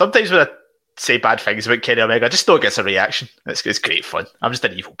great. Sometimes when I say bad things about Kenny Omega, I just don't get a reaction. It's great fun. I'm just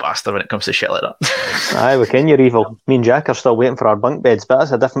an evil bastard when it comes to shit like that. Aye, we can. You're evil. Me and Jack are still waiting for our bunk beds, but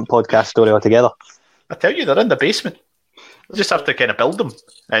that's a different podcast story altogether. I tell you, they're in the basement. We'll just have to kind of build them,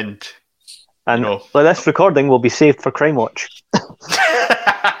 and like this recording will be saved for Crime Watch.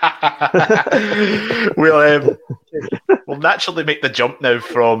 We'll naturally make the jump now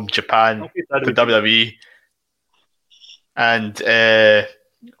from Japan to WWE, and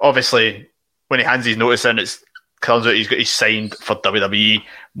obviously when he hands his notice in, it turns out he's signed for WWE,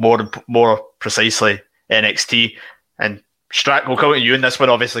 more precisely NXT. And Strack, we'll come to you in this one,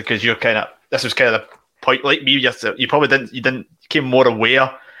 obviously, because this was kind of the point. Like me, you probably became more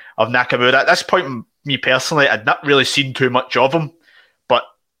aware of Nakamura at this point. Me personally, I'd not really seen too much of him, but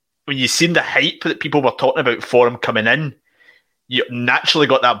when you seen the hype that people were talking about for him coming in, you naturally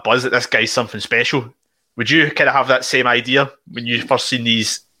got that buzz that this guy's something special. Would you kind of have that same idea when you first seen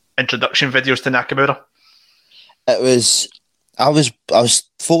these introduction videos to Nakamura? I was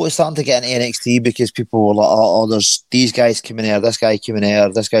fully starting to get into NXT because people were like, oh, there's these guys coming here, this guy coming here,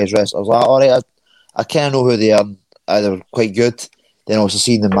 this guy's wrestling. I was like, all right, I kind of know who they are. They were quite good. Then also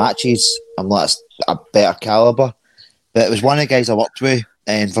seeing the matches, I'm like, it's a better caliber. But it was one of the guys I worked with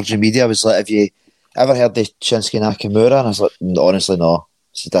in Virgin Media. I was like, have you ever heard of Shinsuke Nakamura? And I was like, honestly, no.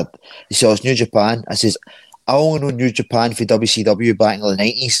 He said, it's New Japan. I says, I only know New Japan for WCW back in the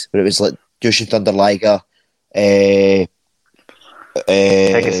 90s, but it was like Jushin Thunder Liger,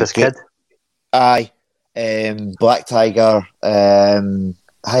 Pegasus Kid. Aye. Black Tiger,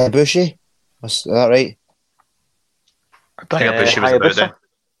 Hayabushi. Is that right? I think Ibushi was about then.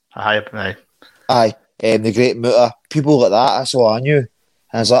 Aye. Aye. The Great Muta. People like that, that's all I knew. And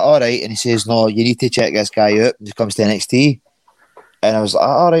I was like, all right. And he says, no, you need to check this guy out. And he comes to NXT. And I was like,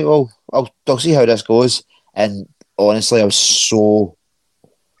 all right, well, I'll see how this goes. And honestly, I was so...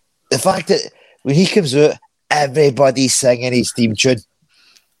 The fact that when he comes out, everybody's singing his theme tune.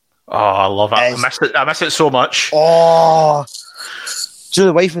 Oh, I love it. I miss it so much. Oh... So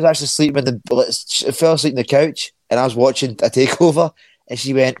the wife was actually sleeping she fell asleep on the couch, and I was watching a takeover, and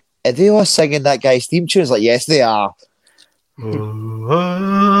she went, "Are they all singing that guy's theme tune?" I was like, "Yes, they are." I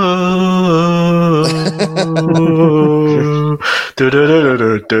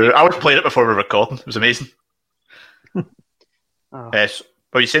was playing it before we were recording. It was amazing. Yes.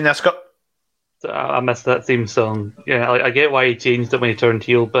 What were you saying there, Scott? I missed that theme song. Yeah, I get why he changed it when he turned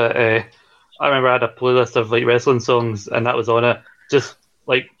heel, but I remember I had a playlist of like wrestling songs, and that was on it. Just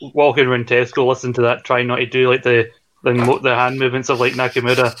like walking around Tesco, listening to that, trying not to do like the hand movements of like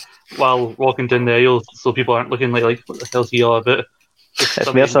Nakamura while walking down the aisle, so people aren't looking like what the hell's he all about?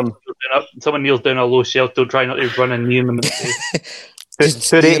 Someone kneels down a low shelf, they'll try not to run and knee him in the face.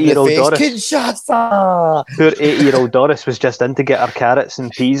 Poor 8-year-old Doris was just in to get her carrots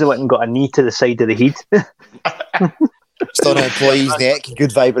and peas and got a knee to the side of the heat. Still on an employee's neck,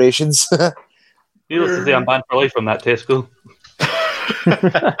 good vibrations. Needless to say, I'm banned for life from that Tesco.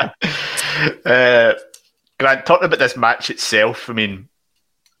 Grant, talking about this match itself, I mean,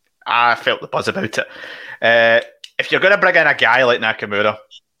 I felt the buzz about it. If you're going to bring in a guy like Nakamura,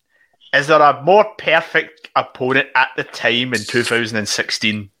 is there a more perfect opponent at the time in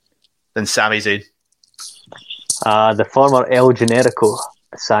 2016 than Sami Zayn? The former El Generico,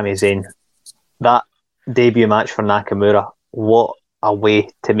 Sami Zayn. That debut match for Nakamura, what a way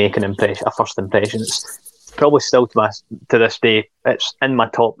to make an impression, a first impression. It's probably still to this day, it's in my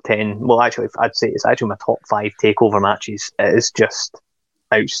top 10. Well, actually, I'd say it's actually my top 5 takeover matches. It is just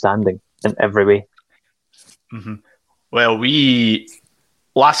outstanding in every way. Mm-hmm. Well,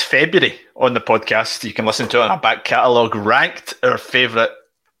 last February on the podcast, you can listen to it on our back catalogue, ranked our favourite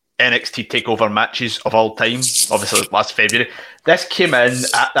NXT takeover matches of all time. Obviously, last February. This came in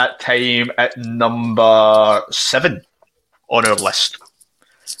at that time at number 7 on our list.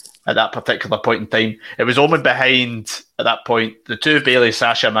 At that particular point in time, it was only behind, at that point, the 2 Bayley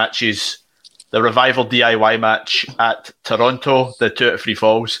Sasha matches, the Revival DIY match at Toronto, the 2 out of 3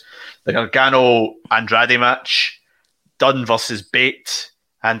 falls, the Gargano Andrade match, Dunn versus Bate,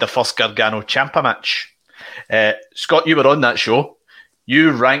 and the first Gargano Ciampa match. Scott, you were on that show.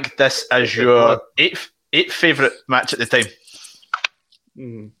 You ranked this as your eighth favourite match at the time.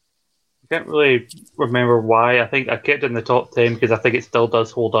 I can't really remember why. I think I kept it in the top 10 because I think it still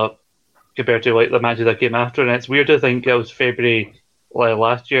does hold up compared to like the matches that came after. And it's weird to think it was February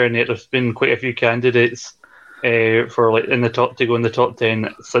last year, and yet there's been quite a few candidates for like to go in the top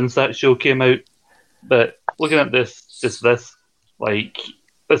 10 since that show came out. But looking at this, like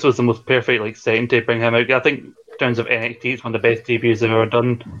this was the most perfect like setting to bring him out. I think in terms of NXT, it's one of the best debuts they've ever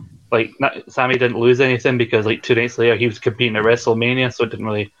done. Like Sammy didn't lose anything because like 2 nights later he was competing at WrestleMania, so it didn't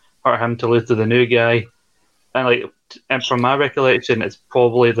really hurt him to lose to the new guy. And from my recollection, it's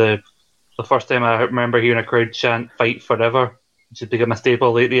probably the first time I remember hearing a crowd chant "Fight Forever," which has become a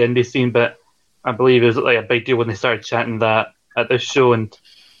staple late the indie scene. But I believe it was like a big deal when they started chanting that at this show. And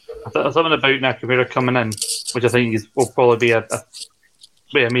I thought something about Nakamura coming in, which I think will probably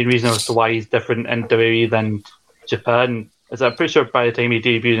be a main reason as to why he's different in WWE than Japan. Is I'm pretty sure by the time he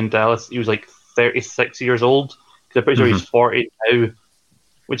debuted in Dallas, he was like 36 years old. Because I'm pretty sure he's 40 now,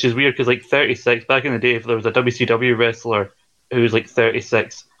 which is weird because like 36 back in the day, if there was a WCW wrestler who was like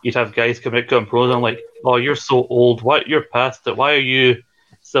 36, you'd have guys come out going pros. And I'm like, oh, you're so old. What? You're past it. Why are you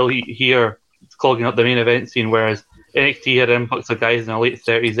still here clogging up the main event scene? Whereas NXT had an influx of guys in their late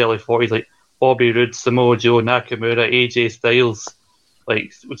 30s, early 40s, like Bobby Roode, Samoa Joe, Nakamura, AJ Styles,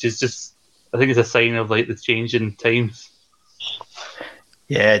 like, which is just, I think it's a sign of like the change in times.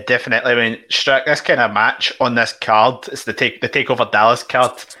 Yeah, definitely. I mean, Strack, this kind of match on this card, it's the Takeover Dallas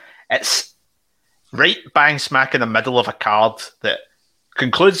card. It's right bang smack in the middle of a card that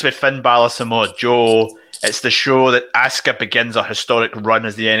concludes with Finn Balor, Samoa Joe. It's the show that Asuka begins a historic run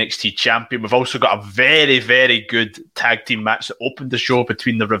as the NXT champion. We've also got a very, very good tag team match that opened the show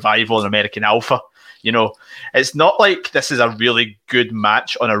between the Revival and American Alpha. You know, it's not like this is a really good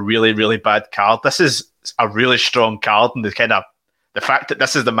match on a really, really bad card. This is a really strong card, and the fact that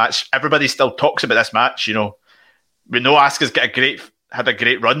this is the match, everybody still talks about this match. You know, we know Asuka's had a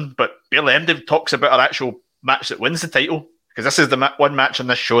great run, but barely anybody talks about her actual match that wins the title, because this is the one match on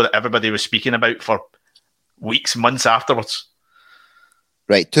this show that everybody was speaking about for weeks, months afterwards.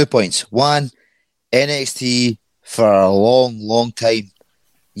 Right, 2 points. One, NXT for a long, long time.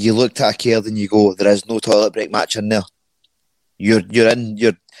 You looked at a card and you go, there is no toilet break match in there. You're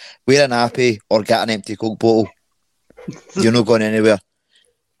wearing happy or get an empty Coke bottle. You're not going anywhere.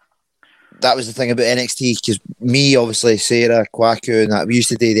 That was the thing about NXT, because me, obviously, Sarah, Kwaku, and that, we used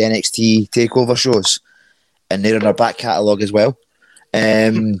to do the NXT takeover shows, and they're in our back catalogue as well.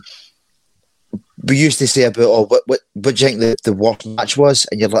 We used to say about, what do you think the worst match was?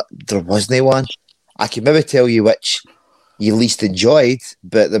 And you're like, there wasn't one. I can maybe tell you which you least enjoyed,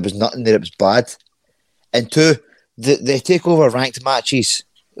 but there was nothing there that was bad. And two, the takeover ranked matches,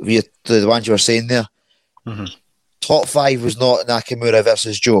 the ones you were saying there, top 5 was not Nakamura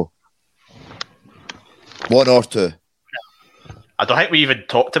versus Joe. 1 or 2. I don't think we even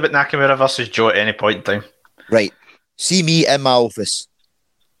talked about Nakamura versus Joe at any point in time. Right. See me in my office.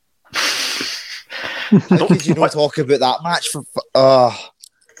 How could you not talk about that match?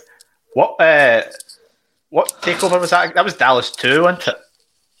 What takeover was that? That was Dallas 2, wasn't it?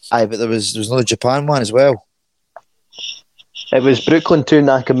 Aye, but there was another Japan one as well. It was Brooklyn 2,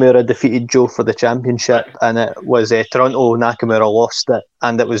 Nakamura defeated Joe for the championship, and it was Toronto, Nakamura lost it,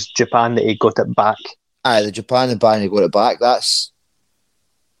 and it was Japan that he got it back. Aye, the Japan and Bang got it back. That's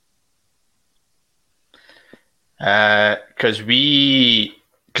because we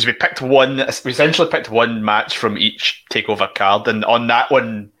picked one. We essentially picked one match from each takeover card, and on that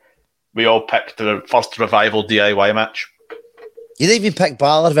one, we all picked the first Revival DIY match. You didn't even pick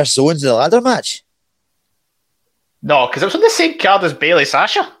Balor versus Owens in the ladder match. No, because it was on the same card as Bailey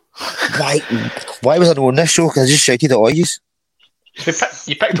Sasha. Why was I on this show? Because I just shouted at all yous.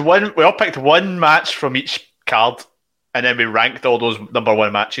 You picked one. We all picked one match from each card, and then we ranked all those number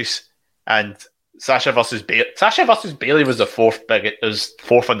 1 matches. And Sasha versus Bailey was the fourth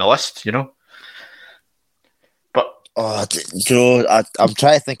on the list. You know. But Joe, I'm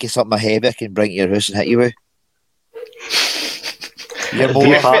trying to think of something heavy I can bring to your house and hit you with. You're more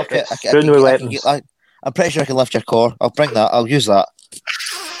I'm pretty sure I can lift your core. I'll bring that. I'll use that.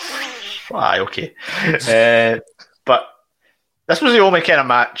 Aye, okay. But this was the only kind of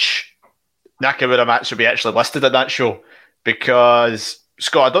Nakamura match that we actually listed at that show, because,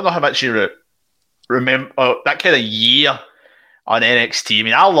 Scott, I don't know how much you remember that kind of year on NXT. I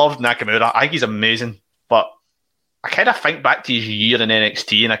mean, I loved Nakamura. I think he's amazing, but I kind of think back to his year in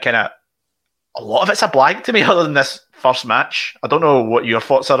NXT, and a lot of it's a blank to me other than this first match. I don't know what your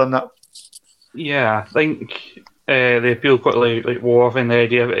thoughts are on that. Yeah, I think the appeal quickly wore off, and the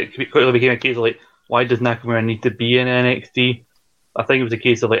idea of it quickly became a case of why does Nakamura need to be in NXT? I think it was a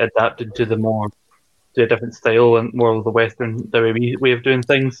case of adapted to a different style and more of the Western WWE way of doing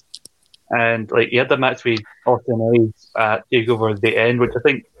things. And he had the match with Austin Aries at TakeOver at the end, which I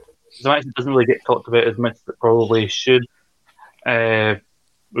think is a match that doesn't really get talked about as much as it probably should. He had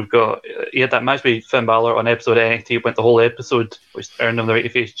that match with Finn Balor on episode of NXT. It went the whole episode, which earned him the right to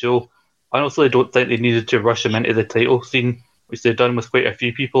face Joe. I honestly don't think they needed to rush him into the title scene, which they've done with quite a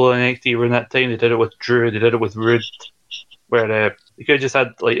few people in NXT around that time. They did it with Drew, they did it with Rude, where you could have just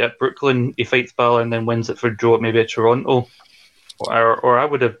had, at Brooklyn, he fights Balor and then wins it for Joe at maybe at Toronto. Or I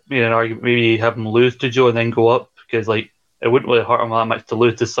would have made an argument, maybe have him lose to Joe and then go up, because it wouldn't really hurt him that much to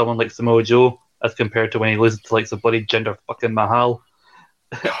lose to someone like Samoa Joe as compared to when he loses to the bloody Jinder fucking Mahal.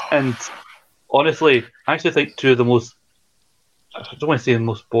 And honestly, I actually think two of the most, I don't want to say the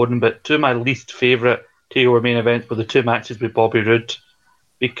most boring, but two of my least favourite TakeOver main events were the two matches with Bobby Roode,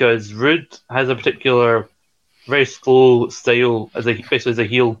 because Roode has a particular very slow style, especially as a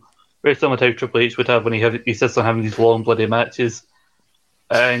heel, very similar to how Triple H would have when he insists on having these long bloody matches.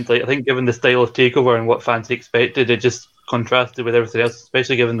 And I think given the style of TakeOver and what fans expected, it just contrasted with everything else,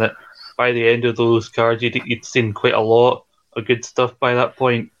 especially given that by the end of those cards you'd seen quite a lot of good stuff by that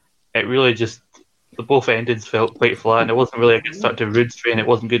point. It really just, both endings felt quite flat, and it wasn't really a good start to Roode's reign. It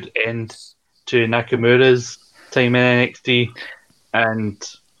wasn't a good end to Nakamura's time in NXT. And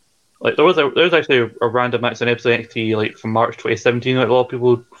there was actually a random match on episode of NXT from March 2017 that a lot of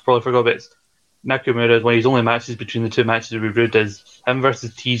people probably forgot about. Nakamura, one of his only matches between the two matches with Roode is him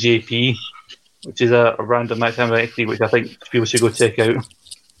versus TJP, which is a random match on NXT, which I think people should go check out.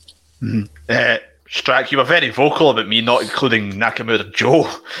 Strack, you were very vocal about me not including Nakamura Joe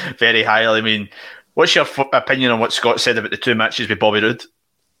very highly. I mean, what's your opinion on what Scott said about the two matches with Bobby Roode?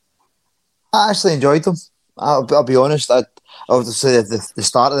 I actually enjoyed them. I'll be honest. I would say that the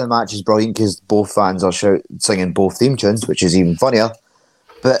start of the match is brilliant because both fans are singing both theme tunes, which is even funnier.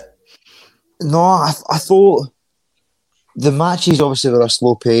 But no, I thought the matches obviously were a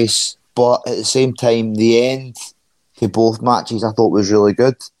slow pace, but at the same time, the end to both matches I thought was really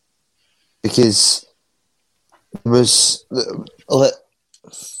good, because was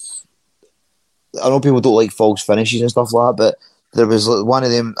I know people don't like false finishes and stuff like that, but there was one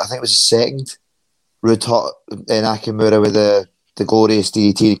of them. I think it was the second. Rude hot Nakamura with the glorious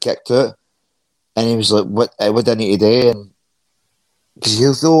DDT he kicked out, and he was like, "What do I need to do?" And because he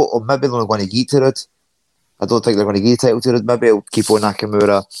thought, or maybe they're not going to give it to Rude. I don't think they're going to give the title to Rude. Maybe he'll keep on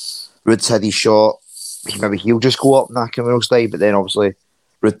Nakamura. Rude's had his shot. Maybe he'll just go up Nakamura's style, but then obviously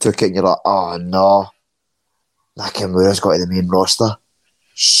Rude took it, and you're like, "Oh no, Nakamura's got to the main roster."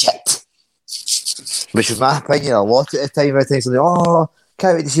 Shit. Which was my opinion a lot at the time. I think something, oh,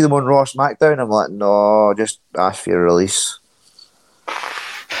 can't wait to see them on Raw SmackDown. I'm like, no, just ask for your release.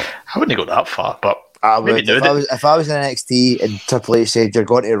 I wouldn't go that far, but I would. If I was in NXT and Triple H said you're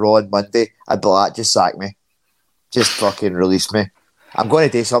going to Raw on Monday, I'd be like, just sack me. Just fucking release me. I'm going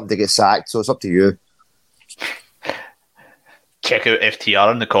to do something to get sacked, so it's up to you. Check out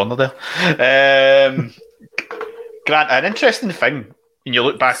FTR in the corner there. Grant, an interesting thing when you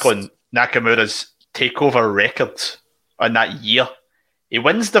look back on Nakamura's takeover record on that year, he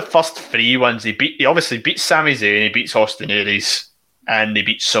wins the first 3 ones. He obviously beats Sami Zayn, he beats Austin Aries, and he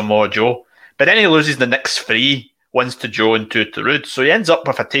beats Samoa Joe. But then he loses the next 3, ones to Joe and 2 to Rude. So he ends up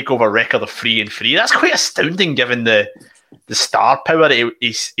with a takeover record of 3-3. That's quite astounding given the star power that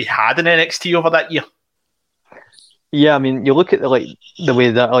he had in NXT over that year. Yeah, I mean, you look at the way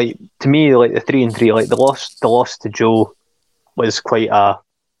that to me the 3-3, the loss to Joe was quite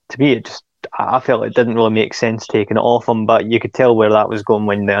to me it just I felt it didn't really make sense taking it off him, but you could tell where that was going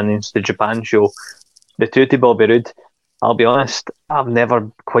when they announced the Japan show. The 2 to Bobby Roode, I'll be honest, I've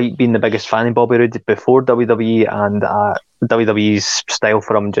never quite been the biggest fan of Bobby Roode before WWE, and WWE's style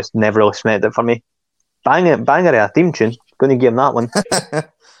for him just never really cemented it for me. Banger of a theme tune, going to give him that one.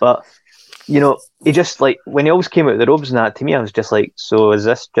 But he just when he always came out of the robes and that, to me I was just like, so is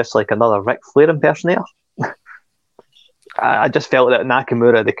this just like another Ric Flair impersonator? I just felt that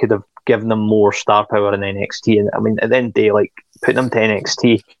Nakamura, they could have given them more star power in NXT. And I mean, at the end of the day, putting him to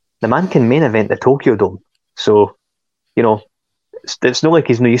NXT, the man can main event the Tokyo Dome. So, it's not like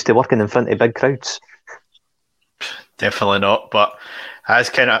he's not used to working in front of big crowds. Definitely not. But as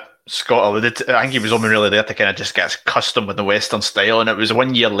kind of Scott alluded to, I think he was only really there to kind of just get accustomed with the Western style. And it was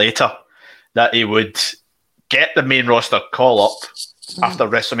 1 year later that he would get the main roster call up after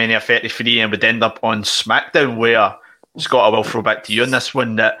WrestleMania 33 and would end up on SmackDown, where, Scott, I will throw back to you on this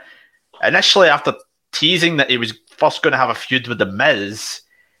one, that initially after teasing that he was first going to have a feud with The Miz,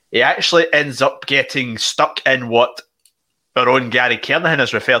 he actually ends up getting stuck in what our own Gary Kernahan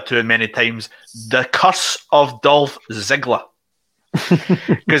has referred to many times, the curse of Dolph Ziggler.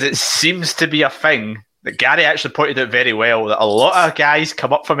 Because it seems to be a thing that Gary actually pointed out very well, that a lot of guys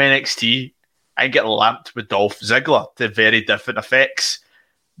come up from NXT and get lamped with Dolph Ziggler to very different effects.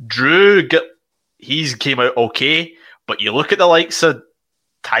 Drew, he's came out okay, but you look at the likes of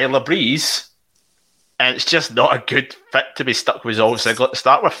Tyler Breeze, and it's just not a good fit to be stuck with Dolph Ziggler to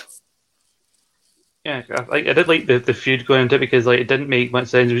start with. Yeah, I did like the feud going into it because it didn't make much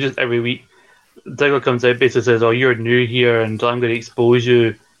sense. It was just every week Ziggler comes out, basically says, "Oh, you're new here, and I'm going to expose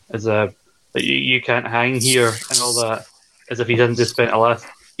you as you can't hang here," and all that, as if he hasn't just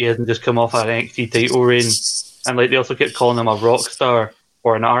come off an NXT title reign, and they also kept calling him a rock star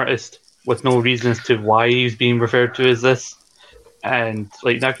or an artist with no reason as to why he's being referred to as this. And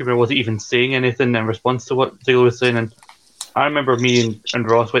Nakamura wasn't even saying anything in response to what Ziggler was saying. And I remember me and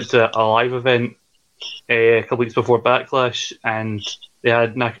Ross went to a live event a couple weeks before Backlash, and they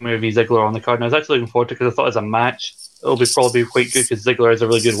had Nakamura v Ziggler on the card. And I was actually looking forward to it because I thought as a match it'll be probably quite good because Ziggler is a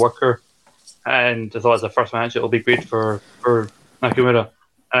really good worker, and I thought as a first match it'll be great for Nakamura. And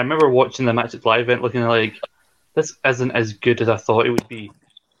I remember watching the match at the live event looking like, this isn't as good as I thought it would be.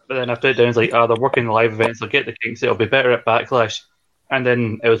 But then I put it down, it's like, they're working the live events, they'll get the kinks, it'll be better at Backlash. And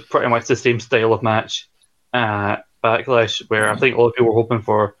then it was pretty much the same style of match at Backlash, where I think a lot of people were hoping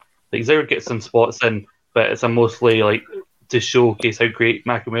for, Ziggler gets some spots in, but it's mostly to showcase how great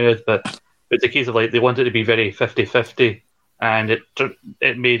Nakamura is. But it's a case of they wanted it to be very 50-50, and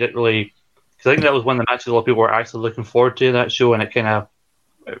it made it really, because I think that was one of the matches a lot of people were actually looking forward to in that show, and it kind of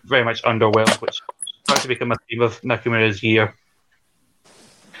very much underwhelmed, which started to become a theme of Nakamura's year.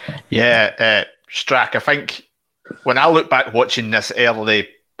 Yeah, Strack, I think when I look back watching this early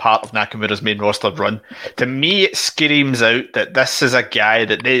part of Nakamura's main roster run, to me it screams out that this is a guy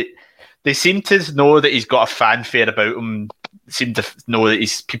that they seem to know that he's got a fanfare about him, seem to know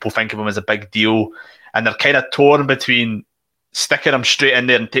that people think of him as a big deal, and they're kind of torn between sticking him straight in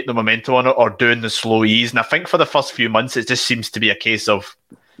there and taking the momentum on it or doing the slow ease. And I think for the first few months it just seems to be a case of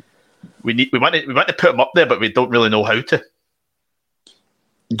we want to put him up there, but we don't really know how to.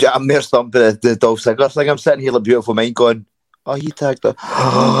 I'm mere stumping the Dolph Ziggler thing. I'm sitting here like beautiful mind going, oh, he tagged her.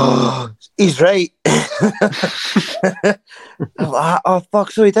 He's right. I'm like, oh,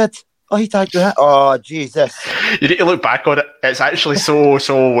 fuck, so he did. Oh, he tagged her. Oh, Jesus. You need to look back on it. It's actually so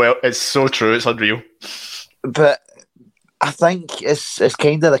well. It's so true. It's unreal. But I think it's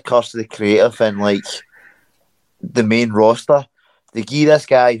kind of the curse of the creative and like the main roster. They give this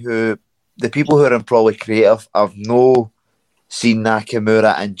guy who the people who are in probably creative have no seen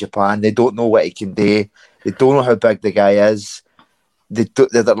Nakamura in Japan. They don't know what he can do. They don't know how big the guy is. They're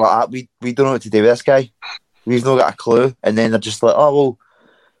like, we don't know what to do with this guy. We've not got a clue. And then they're just like, oh,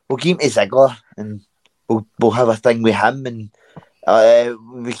 we'll give him to Ziggler and we'll have a thing with him and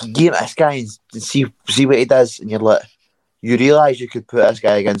we can give him to this guy and see what he does. And you're like, you realise you could put this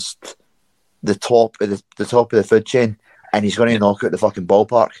guy against the top of the food chain and he's going to knock out the fucking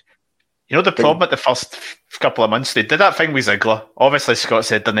ballpark. You know the problem at the first couple of months, they did that thing with Ziggler. Obviously, Scott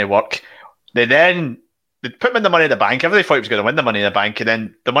said didn't work. They put him in the Money in the Bank. Everybody thought he was going to win the Money in the Bank, and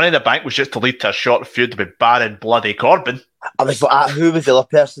then the Money in the Bank was just to lead to a short feud with Baron Bloody Corbin. I was like, who was the other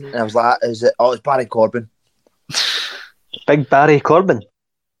person? And I was like, it's Barry Corbin. Big Barry Corbin.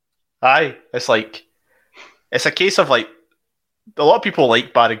 Aye, it's a case of like, a lot of people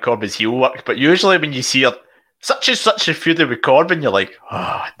like Baron Corbin's heel work, but usually when you see such a feud with Corbin, you're like,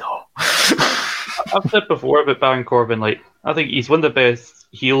 oh no. I've said before about Baron Corbin, like, I think he's one of the best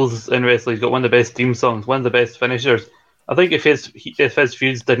heels in wrestling. He's got one of the best theme songs, one of the best finishers. I think if his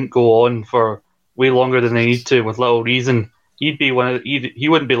feuds didn't go on for way longer than they need to, with little reason, he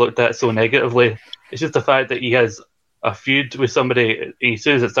wouldn't be looked at so negatively. It's just the fact that he has a feud with somebody, and as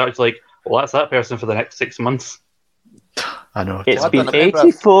soon as it starts, like, well, that's that person for the next 6 months. I know. It's been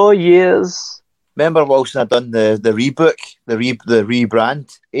 84 years. Remember Wilson had done the rebook, the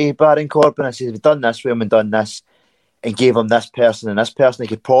rebrand, Baron Corbin. I said, we've done this with him and done this and gave him this person and this person. He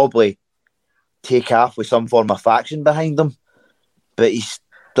could probably take off with some form of faction behind him. But he's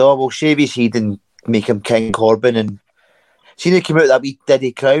still will shave his head and make him King Corbin. And see, he came out with that wee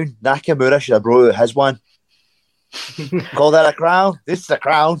Diddy crown. Nakamura should have brought out his one. Call that a crown? This is a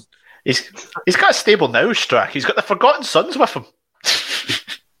crown. He's got a stable now, Strack. He's got the Forgotten Sons with him.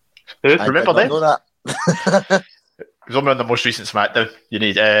 Remember them? Know that. He's only on the most recent SmackDown. You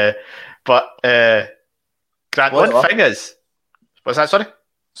need, but Grant. One thing is, what's that? Sorry.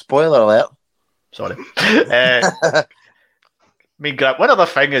 Spoiler alert. Sorry. Grant. One other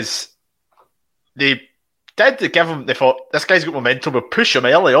thing is, they did give him. They thought this guy's got momentum. We'll push him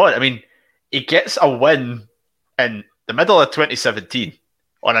early on. I mean, he gets a win in the middle of 2017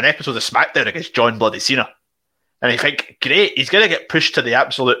 on an episode of SmackDown against John Bloody Cena. And you think, great, he's going to get pushed to the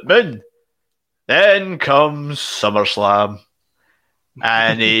absolute moon. Then comes SummerSlam.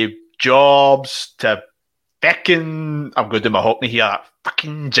 And he jobs to fucking, I'm going to do my Hockney here,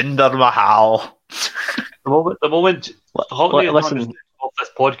 fucking Jinder Mahal. The moment Hockney listen off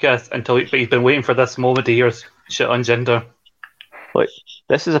this podcast until he's been waiting for this moment to hear shit on Jinder. Look,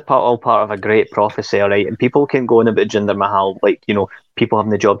 this is all part of a great prophecy, all right? And people can go on about Jinder Mahal, like, you know, people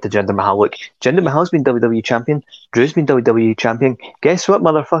having the job to Jinder Mahal. Look, Jinder Mahal's been WWE champion. Drew's been WWE champion. Guess what,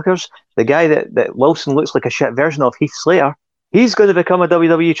 motherfuckers? The guy that Wilson looks like a shit version of, Heath Slater, he's going to become a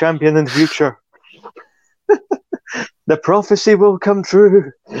WWE champion in the future. The prophecy will come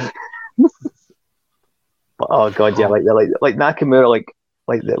true. Oh god, yeah, like Nakamura,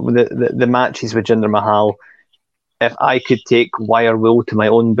 like the matches with Jinder Mahal. If I could take wire wool to my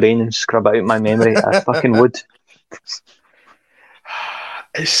own brain and scrub it out my memory, I fucking would.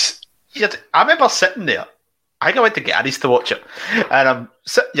 I remember sitting there. I think I went to Gary's to watch it, and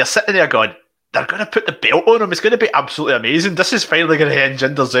you're sitting there going, "They're going to put the belt on him. It's going to be absolutely amazing. This is finally going to end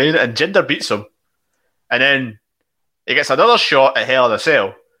Jinder's reign," and Jinder beats him, and then he gets another shot at Hell in a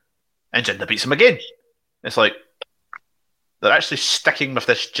Cell, and Jinder beats him again. It's like they're actually sticking with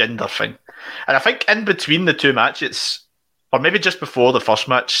this Jinder thing. And I think in between the two matches, or maybe just before the first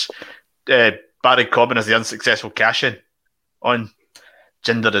match, Barry Corbin has the unsuccessful cash-in on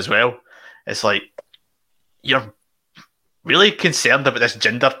Jinder as well. It's like, you're really concerned about this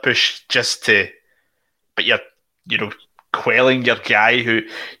Jinder push but you're, quelling your guy who,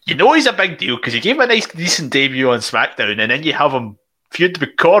 he's a big deal because you gave him a nice, decent debut on SmackDown, and then you have him feud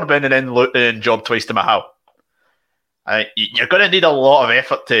with Corbin and then job twice to Mahal. You're going to need a lot of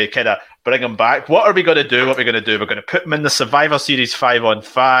effort to kind of bring him back. What are we going to do? We're going to put him in the Survivor Series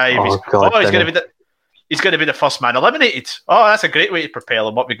 5-on-5. He's going to be the first man eliminated. Oh, that's a great way to propel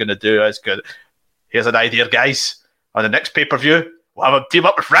him. What are we going to do? That's good. Here's an idea, guys. On the next pay-per-view, we'll have him team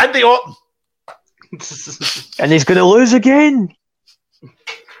up with Randy Orton. And he's going to lose again.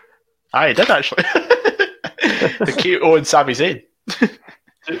 He did actually. The KO and Sami Zayn.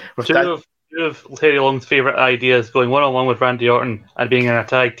 We've Two done- of Terry Long's favourite ideas: going one-on-one with Randy Orton and being in a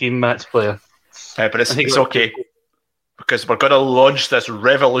tag team match player. but I think it's it was- okay because we're going to launch this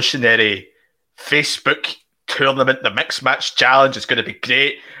revolutionary Facebook tournament, the Mixed Match Challenge. It's going to be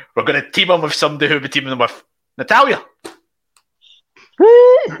great. We're going to team them with somebody who'll be teaming them with Natalia.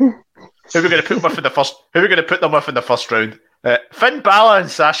 Who are we going to put them with in the first? Who are we going to put them with in the first round? Finn Balor and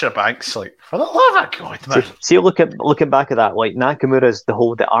Sasha Banks. Like, for the love of God, man. See, looking back at that, like Nakamura's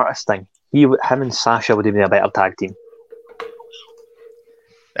the artist thing. Him and Sasha would have been a better tag team.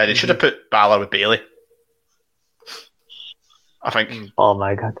 They should have put Balor with Bailey. I think. Oh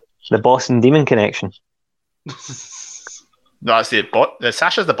my god, the Boston Demon connection. No, that's the bot.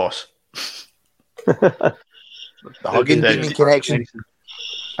 Sasha's the boss. The hugging the- demon connection.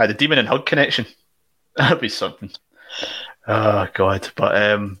 The Demon and Hug connection. That'd be something. Oh God!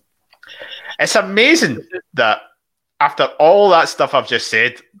 But it's amazing that after all that stuff I've just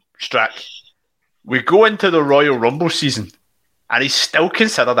said, Strack, we go into the Royal Rumble season, and he's still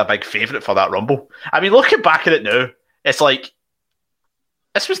considered a big favourite for that Rumble. I mean, looking back at it now, it's like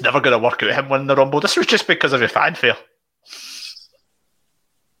this was never going to work out. Him winning the Rumble. This was just because of his fanfare.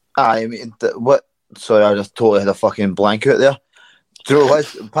 I mean, what? Sorry, I just totally had a fucking blank out there. Do you know what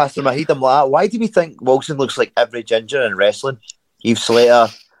was passing my head? I'm like, why do we think Wilson looks like every ginger in wrestling? Eve Slater,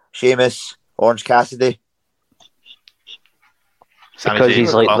 Sheamus, Orange Cassidy. Sami Because Zayn,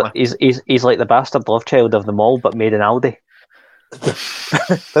 he's like apparently. he's like the bastard love child of them all, but made in Aldi.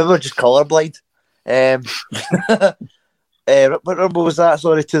 Maybe we're just colourblind. What Rumble was that?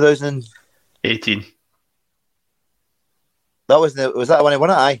 Sorry, 2000. 18. That was that when he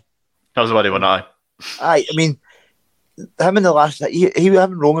won it? Aye. That was the one he won. Aye. I mean, him in the last, he him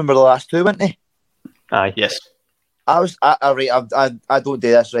and Roman were the last two, weren't they? Aye. Yes. I don't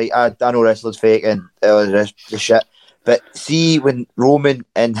do this right. I know wrestling's fake and the shit. But see, when Roman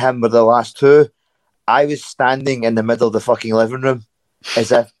and him were the last two, I was standing in the middle of the fucking living room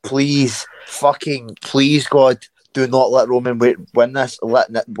as if, please, God, do not let Roman win this.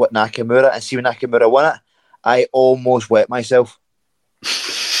 Let Nakamura. And see, when Nakamura won it, I almost wet myself.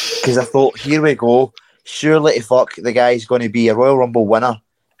 Because I thought, here we go. Surely to fuck, the guy's going to be a Royal Rumble winner,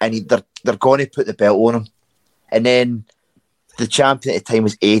 and they're going to put the belt on him. And then the champion at the time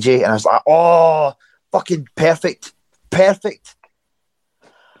was AJ, and I was like, oh, fucking perfect.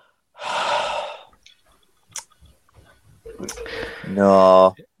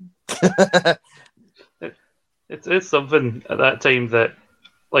 No. It's something at that time that,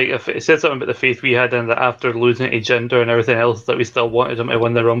 like, if it said something about the faith we had in that after losing to Jinder and everything else, that we still wanted him to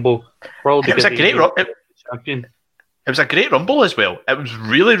win the Rumble. Probably It was a because great he Rumble. champion. It was a great Rumble as well. It was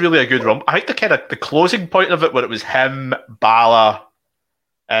really, really a good Rumble. I think the closing point of it, where it was him, Balor,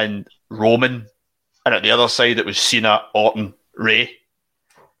 and Roman, and at the other side it was Cena, Orton, Ray.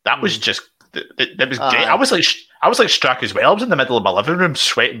 That was just it was great. I was like Strack as well. I was in the middle of my living room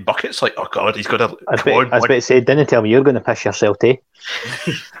sweating buckets. Like, oh God, he's gonna. I was about to say, didn't tell me you're going to piss yourself, eh?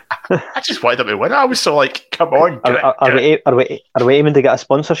 I just wanted him to win. I was so like, come on. Are we aiming to get a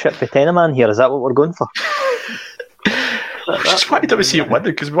sponsorship for Tenaman here? Is that what we're going for? I just wanted him to see him win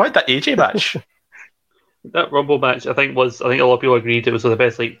because we wanted that AJ match. That Rumble match, I think a lot of people agreed it was the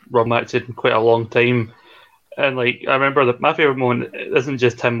best Raw match in quite a long time. And I remember that my favourite moment isn't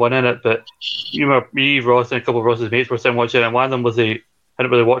just him winning it, but you remember me, Ross, and a couple of Ross's mates were sitting watching it, and one of them was I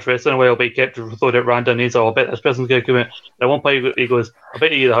hadn't really watched wrestling in a while, but he kept throwing out random names. Oh, I bet this person's going to come in. And at one point, he goes, I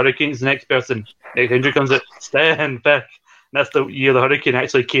bet you the Hurricane's the next person. Next Hendry comes out, stand back. And that's the year the Hurricane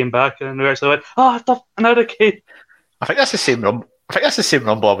actually came back, and we actually went, oh, an Hurricane. I think that's the same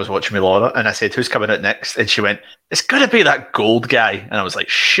Rumble. I was watching with Laura, and I said, "Who's coming out next?" And she went, "It's gonna be that Gold guy." And I was like,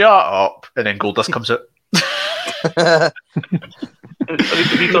 "Shut up!" And then Goldust comes out.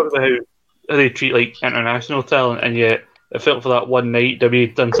 We talked about how they treat international talent, and yet it felt for that one night that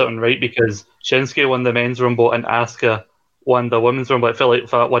we'd done something right because Shinsuke won the men's rumble and Asuka won the women's rumble. It felt like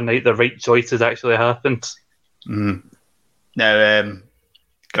for that one night the right choices actually happened. Mm. Now,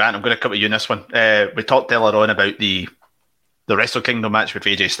 Grant, I'm going to come to you in this one. We talked earlier on about the Wrestle Kingdom match with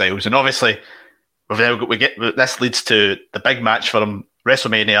AJ Styles, and obviously this leads to the big match for him,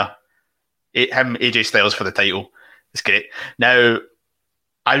 WrestleMania. Him, AJ Styles for the title. It's great. Now,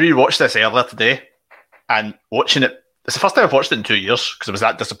 I rewatched this earlier today, and watching it, it's the first time I've watched it in 2 years because I was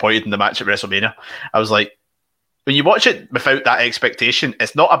that disappointed in the match at WrestleMania. I was like, when you watch it without that expectation,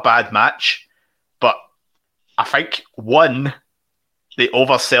 it's not a bad match, but I think, one, they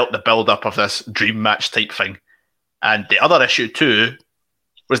oversold the build-up of this dream match type thing. And the other issue, too,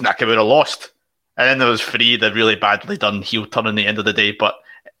 was Nakamura lost. And then there was 3, the really badly done heel turn in the end of the day, but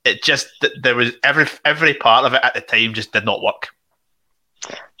it just, there was every part of it at the time just did not work.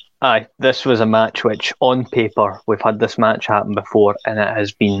 Aye, this was a match which, on paper, we've had this match happen before, and it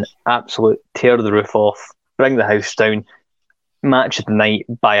has been absolute tear the roof off, bring the house down, match of the night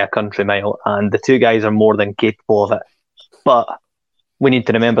by a country mile, and the two guys are more than capable of it. But we need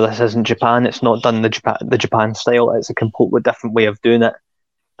to remember this isn't Japan. It's not done the Japan style. It's a completely different way of doing it.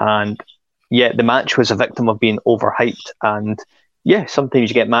 And yeah, the match was a victim of being overhyped. And yeah, sometimes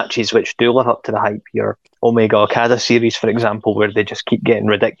you get matches which do live up to the hype. Your Omega Okada series, for example, where they just keep getting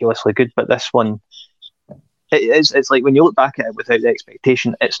ridiculously good. But this one, it's like when you look back at it without the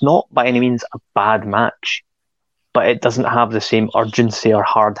expectation, it's not by any means a bad match, but it doesn't have the same urgency or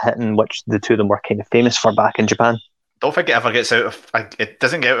hard hitting which the two of them were kind of famous for back in Japan. Don't think it ever gets out of. It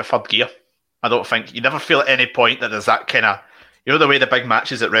doesn't get out of third gear. I don't think you never feel at any point that there's that kind of, the way the big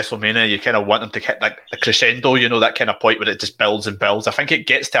matches at WrestleMania, you kind of want them to hit like the crescendo, that kind of point where it just builds and builds. I think it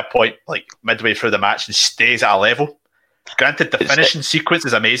gets to a point like midway through the match and stays at a level. Granted, the finishing sequence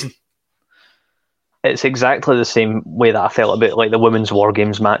is amazing. It's exactly the same way that I felt about like the Women's War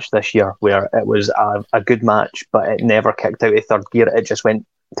Games match this year, where it was a good match, but it never kicked out of third gear. It just went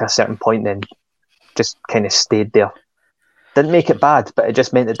to a certain point and just kind of stayed there. Didn't make it bad, but it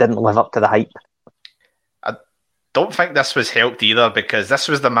just meant it didn't live up to the hype. I don't think this was helped either, because this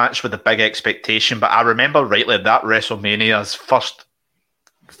was the match with the big expectation, but I remember rightly that WrestleMania's first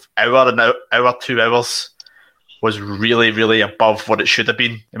hour, 2 hours was really, really above what it should have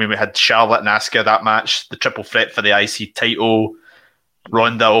been. I mean, we had Charlotte and Asuka that match, the triple threat for the IC title.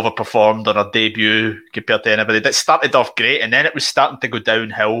 Ronda overperformed on her debut compared to anybody. That started off great, and then it was starting to go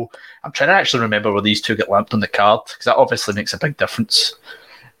downhill. I'm trying to actually remember where these two get lamped on the card, because that obviously makes a big difference.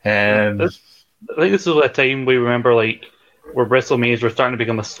 I think this is a time we remember like where WrestleManias were starting to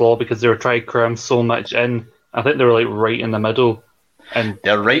become a slaw because they were trying to cram so much in. I think they were like right in the middle. And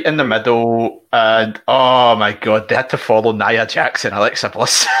they're right in the middle, and oh my god, they had to follow Nia Jax and Alexa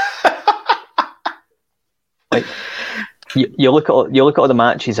Bliss. Like, you look at all the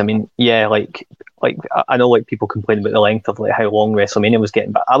matches. I mean, yeah, like I know like people complain about the length of like how long WrestleMania was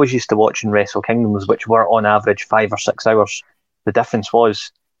getting, but I was used to watching Wrestle Kingdoms, which were on average 5 or 6 hours. The difference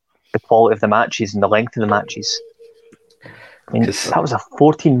was the quality of the matches and the length of the matches. I mean, that was a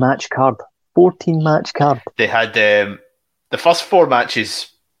 14 match card. 14 match card. They had the first 4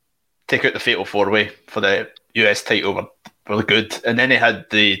 matches, take out the Fatal 4-Way for the US title, were really good, and then they had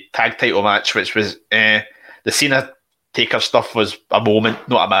the tag title match, which was the Cena Taker stuff was a moment,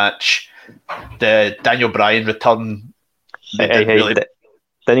 not a match. The Daniel Bryan return.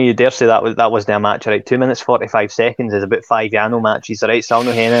 Didn't you dare say that wasn't a match, right? 2 minutes 45 seconds is about 5 Yano matches, right? So I'll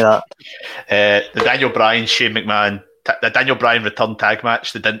know any of that. The Daniel Bryan, Shane McMahon, the Daniel Bryan return tag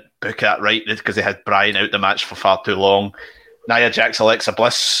match, they didn't book that right because they had Bryan out the match for far too long. Nia Jax, Alexa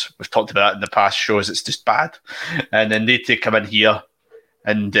Bliss, we've talked about that in the past shows, it's just bad. And then they come in here,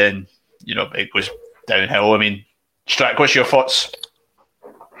 and then, it goes downhill. I mean, Strack, what's your thoughts?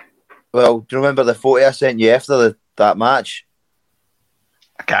 Well, do you remember the photo I sent you after that match?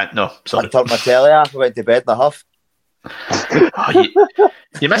 I can't, no. Sorry. I turned my telly off, I went to bed in a huff.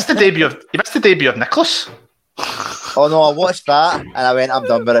 You missed the debut of Nicholas. Oh no, I watched that and I went, I'm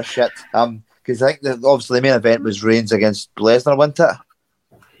done with this shit. Because I think obviously the main event was Reigns against Lesnar, wasn't it?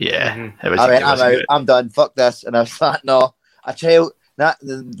 Yeah. I'm out, I'm done, fuck this. And I was like, no, the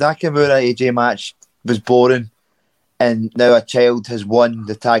Nakamura AJ match was boring, and now a child has won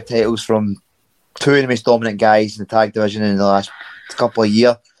the tag titles from two of the most dominant guys in the tag division in the last couple of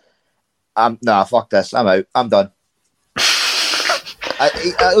years. Fuck this, I'm out, I'm done.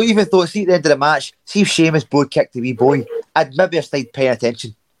 I even thought, see at the end of the match, see if Sheamus bro kicked the wee boy, I'd maybe have stayed paying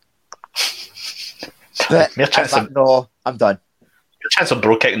attention. But no, I'm done. Your chance of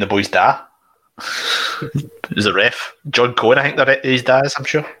bro kicking the boy's dad. Who's the ref? John Cohen, I think his dad is, I'm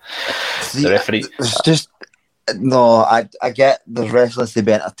sure. See, the referee. It's just, no, I get the wrestlers to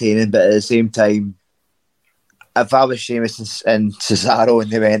be entertaining, but at the same time, if I was Sheamus and Cesaro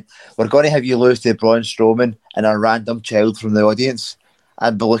and they went, we're going to have you lose to Braun Strowman and a random child from the audience,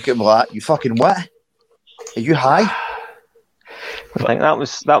 I'd be looking at me like, you fucking what? Are you high? I think that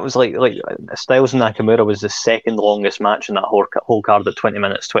was like Styles and Nakamura was the second longest match in that whole card at 20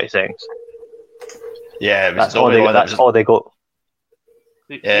 minutes 20 seconds. Yeah, that's all they got.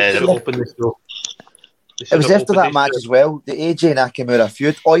 Yeah, it was after that match as well. The AJ Nakamura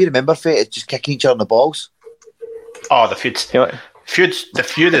feud. All you remember for it is just kicking each other in the balls. Oh, the feud. The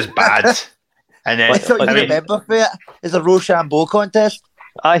feud is bad. And then That's what you remember for it is a Rochambeau contest.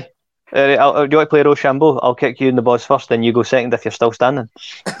 Aye. Do you want to play Rochambeau? I'll kick you in the balls first, then you go second if you're still standing.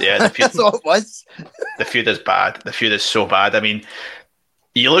 Yeah, the feud, that's all it was. The feud is bad. The feud is so bad. I mean,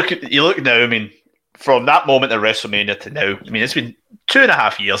 you look now. I mean, from that moment at WrestleMania to now, I mean, it's been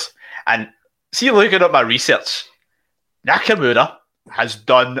 2.5 years. And see, looking at my research, Nakamura has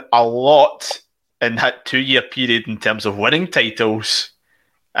done a lot in that 2-year period in terms of winning titles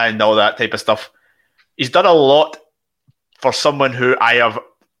and all that type of stuff. He's done a lot for someone who I have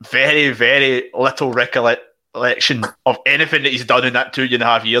very, very little recollection of anything that he's done in that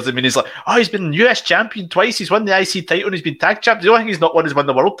 2.5 years. I mean, he's like, he's been US champion twice, he's won the IC title, and he's been tag champ. The only thing he's not won is won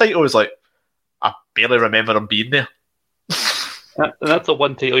the world title. It's like, I barely remember him being there. That's the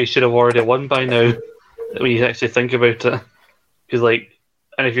one title he should have already won by now, when you actually think about it. Because,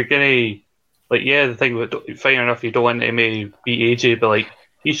 and if you're going to, the thing with, fine enough, you don't want him to beat AJ, but,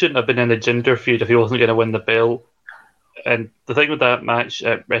 he shouldn't have been in the Jinder feud if he wasn't going to win the belt. And the thing with that match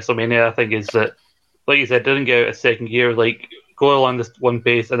at WrestleMania, I think, is that, like you said, didn't get out a second gear, go along this one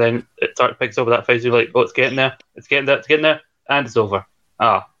pace, and then it picks up with that fight, so you're like, it's getting there, and it's over.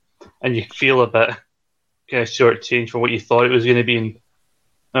 And you feel a bit kind of shortchanged from what you thought it was going to be. And,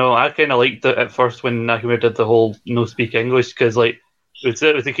 I kind of liked it at first when Nakamura did the whole no speak English, because it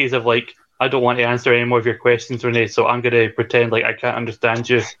was a case of I don't want to answer any more of your questions, Renee, so I'm going to pretend I can't understand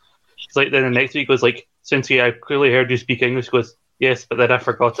you. It's then the next week was since I clearly heard you speak English, goes, yes, but then I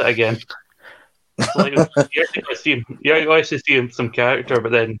forgot it again. You actually see him some character,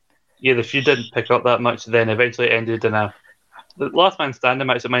 but then, the feud didn't pick up that much, then eventually it ended in the last man standing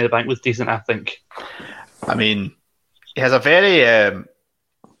match at Money in the Bank was decent, I think. I mean, he has a very...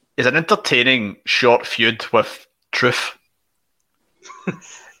 It's an entertaining short feud with Truth.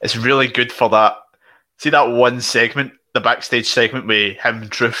 It's really good for that. See that one segment, the backstage segment with him,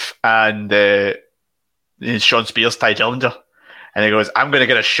 Truth, and Sean Spears, Ty Dillinger. And he goes, I'm going to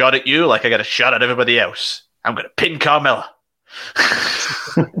get a shot at you like I got a shot at everybody else. I'm going to pin Carmella.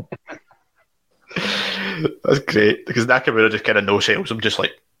 That's great, because Nakamura just kind of no-sells him, just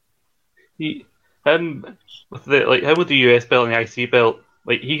him with the US belt and the IC belt,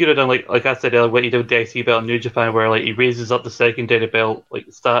 he could have done like I said earlier, what he did with the IC belt in New Japan, where he raises up the secondary belt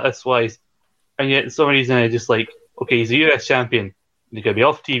status wise, and yet for some reason I just okay, he's a US champion, and he's gonna be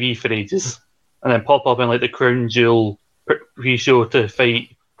off TV for ages, and then pop up in the Crown Jewel pre-show to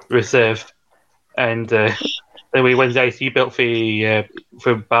fight Rusev, and then when he wins the IC belt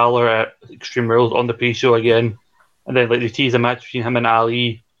for Balor at Extreme Rules on the pre-show again, and then they tease a match between him and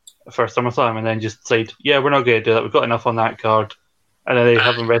Ali for SummerSlam, and then just decide, we're not going to do that. We've got enough on that card. And then they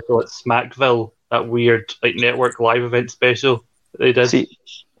have him wrestle at Smackville, that weird network live event special that they did.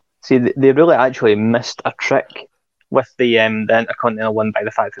 See, they really actually missed a trick with the Intercontinental one by the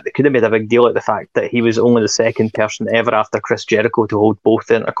fact that they could have made a big deal of the fact that he was only the second person ever after Chris Jericho to hold both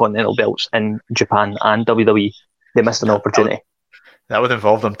the Intercontinental belts in Japan and WWE. They missed an opportunity. That would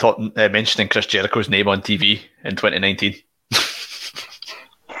involve them mentioning Chris Jericho's name on TV in 2019.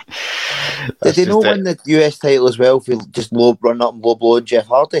 Did they not win the US title as well for just run up and low blowing Jeff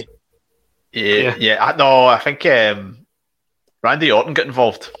Hardy? Yeah. No, I think Randy Orton got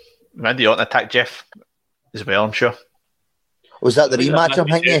involved. Randy Orton attacked Jeff as well, I'm sure. Was that the rematch, I'm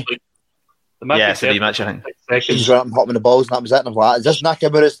thinking? Yeah, it's the rematch, I think. He's right up and hot him in the balls, and that was it. And I'm like, is this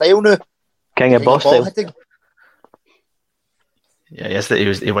Nakamura's style now? King of Boss style. Hitting? Yeah, yes,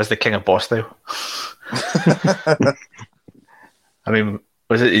 he was the King of Boss style. I mean,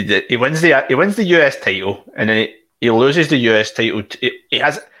 was it he wins the US title, and then he loses the US title. He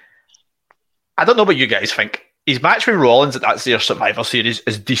has. I don't know what you guys think. His match with Rollins at that Survivor Series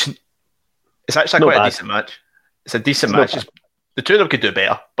is decent. It's actually quite a decent match. It's a decent match. The two of them could do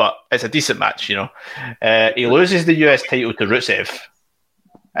better, but it's a decent match, you know. He loses the US title to Rusev,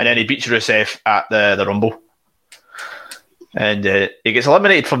 and then he beats Rusev at the Rumble. And he gets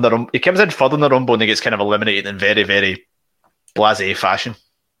eliminated from the Rumble. He comes in third in the Rumble, and he gets kind of eliminated in very, very blasé fashion.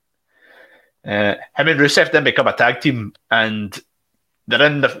 Him and Rusev then become a tag team, and they're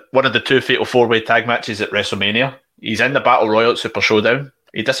in one of the two Fatal 4-Way tag matches at WrestleMania. He's in the Battle Royal at Super Showdown.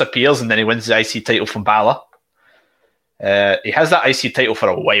 He disappears, and then he wins the IC title from Balor. He has that IC title for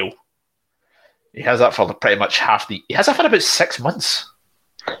a while. He has that for pretty much he has that for about 6 months.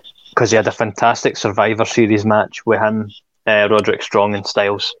 Because he had a fantastic Survivor Series match with him, Roderick Strong and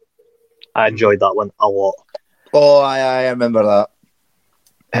Styles. I enjoyed that one a lot. Oh, I remember that.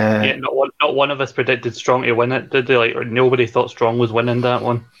 Not one of us predicted Strong to win it, did they? Or nobody thought Strong was winning that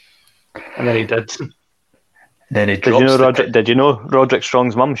one, and then he did. Then he did you know Roderick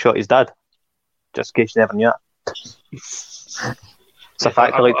Strong's mum shot his dad? Just in case you never knew that. It's a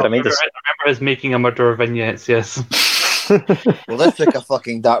fact I like to remind us. I remember us making a murderer vignettes. Yes. Well, this took a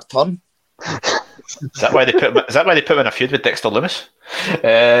fucking dark turn. Is that why they put him in a feud with Dexter Lumis?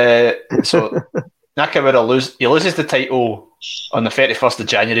 So Nakamura loses the title on the 31st of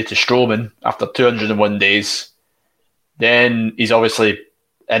January to Strowman after 201 days. Then he's obviously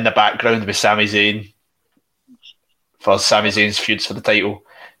in the background with Sami Zayn for Sami Zayn's feuds for the title.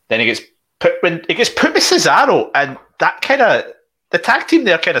 Then he gets put with Cesaro, and that kind of the tag team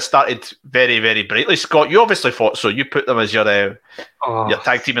there kind of started very, very brightly. Scott, you obviously thought so. You put them as your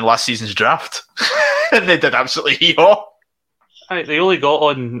tag team in last season's draft, and they did absolutely hee-haw. They only got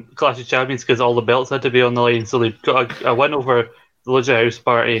on Clash of Champions because all the belts had to be on the line, so they got a win over the Lucha House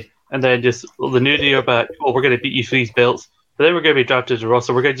Party, and then just the new year back. Oh, we're going to beat you for these belts, but then we're going to be drafted to Raw,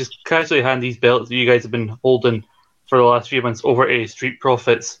 so we're going to just casually hand these belts that you guys have been holding for the last few months over to Street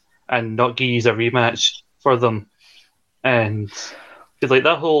Profits and not give you a rematch for them. And because like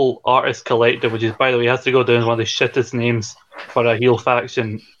that whole Artist Collective, which is by the way has to go down as one of the shittest names for a heel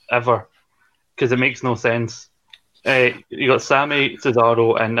faction ever, because it makes no sense. You got Sami,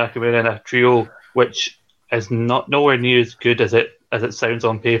 Cesaro, and Nakamura in a trio, which is not nowhere near as good as it sounds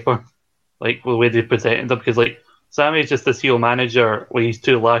on paper. Like the way they presented them, because like Sami's just this heel manager with these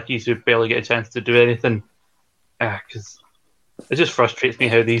two lackeys who barely get a chance to do anything. Because it just frustrates me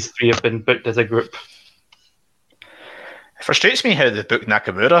how these three have been booked as a group. It frustrates me how they booked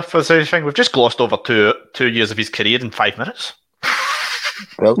Nakamura for the thing. We've just glossed over 2 years of his career in 5 minutes.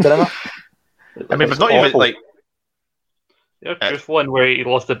 Well, did I mean, we've not even like. Yeah, Truth one where he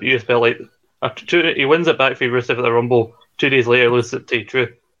lost the US belt. Like after he wins it back for Rusev at the Rumble. 2 days later, loses it to Truth.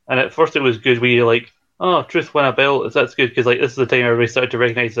 And at first, it was good. Where you're like, oh, Truth won a belt. That's good because like this is the time everybody started to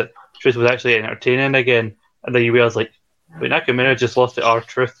recognize that Truth was actually entertaining again. And then you realize like, wait, Nakamura just lost to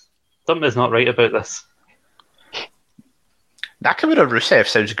R-Truth. Something is not right about this. Nakamura Rusev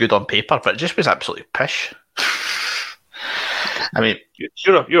sounds good on paper, but it just was absolutely pish. I mean,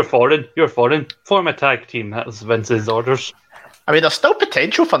 you're foreign. Form a tag team. That was Vince's orders. I mean, there's still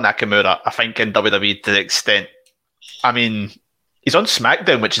potential for Nakamura, I think, in WWE to the extent. I mean, he's on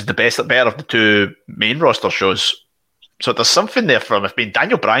SmackDown, which is the better of the two main roster shows. So there's something there for him. I mean,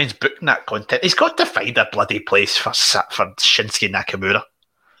 Daniel Bryan's booking that content. He's got to find a bloody place for Shinsuke Nakamura.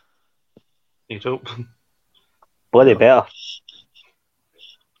 You hope. Bloody better.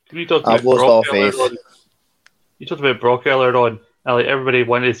 You talked about Brock earlier on. You talked about Brock earlier on. And, like, everybody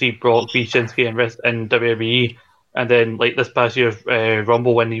wanted to see Brock beat Shinsuke in WWE. And then, like this past year's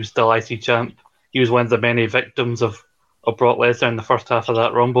Rumble, when he was still IC champ, he was one of the many victims of Brock Lesnar in the first half of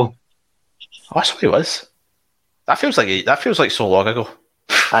that Rumble. Oh, that's what he was. That feels like so long ago.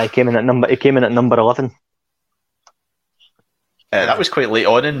 He came in at number 11. That was quite late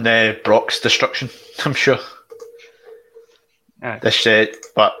on in Brock's destruction, I'm sure. But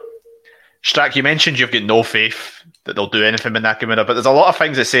Strack, you mentioned you've got no faith that they'll do anything with Nakamura, but there's a lot of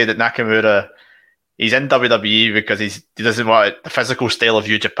things that say that Nakamura, he's in WWE because he doesn't want it. The physical style of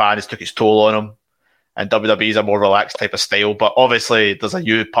New Japan has took its toll on him, and WWE is a more relaxed type of style. But obviously, there's a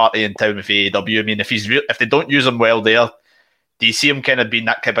new party in town with AEW. I mean, if they don't use him well there, do you see him kind of being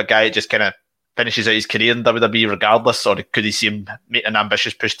that type of guy that just kind of finishes out his career in WWE regardless, or could you see him make an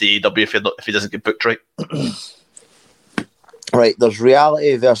ambitious push to AEW if he doesn't get booked right? Right, there's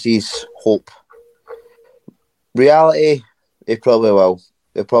reality versus hope. Reality, he probably will.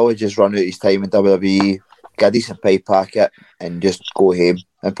 He'll probably just run out his time in WWE, get a decent pay packet, and just go home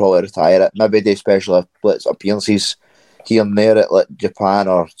and probably retire it. Maybe do special appearances here and there at like Japan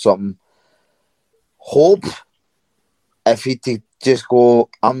or something. Hope, if he to just go,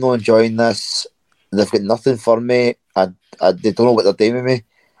 I'm not enjoying this, they've got nothing for me, they don't know what they're doing with me.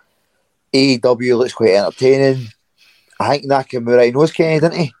 AEW looks quite entertaining. I think Nakamura, he knows Kenny,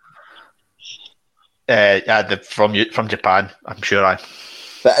 didn't he? Yeah, from Japan, I'm sure.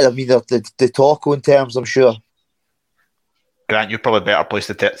 But I mean, the talk on terms, I'm sure. Grant, you're probably better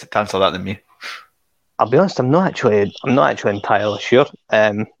placed to answer that than me. I'll be honest, I'm not actually entirely sure.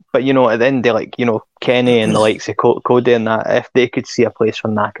 But you know, at the end of like, you know, Kenny and the likes of Cody and that, if they could see a place for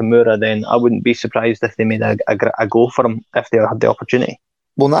Nakamura, then I wouldn't be surprised if they made a go for him if they had the opportunity.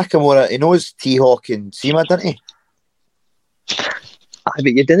 Well, Nakamura, he knows T-Hawk and Seema, didn't he? But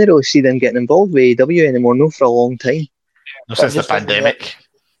you didn't really see them getting involved with AEW anymore, no, for a long time. No, since the pandemic.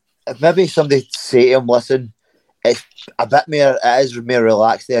 If maybe somebody say to him, listen, it's a bit more, it is more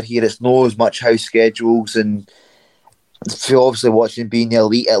relaxed there here. It's not as much house schedules, and obviously watching being the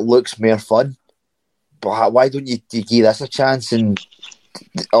elite, it looks more fun. But why don't you give this a chance? And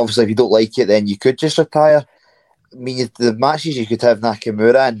obviously, if you don't like it, then you could just retire. I mean, the matches you could have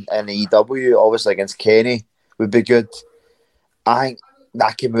Nakamura and AEW, obviously against Kenny, would be good. I think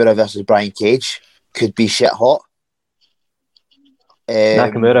Nakamura versus Brian Cage could be shit hot.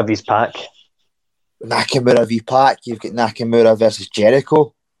 Nakamura vs Pac. Nakamura v Pac. You've got Nakamura versus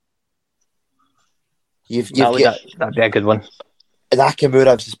Jericho. You've that'd be a good one.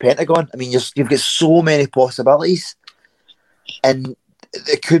 Nakamura versus Pentagon. I mean, you've got so many possibilities, and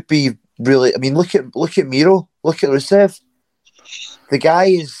it could be really. I mean, look at Miro. Look at Rusev. The guy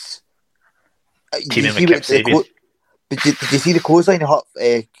is. Did you see the clothesline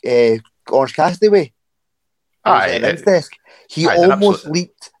Orange Cassidy way? Desk. He almost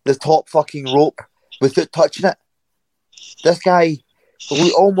leaped the top fucking rope without touching it. This guy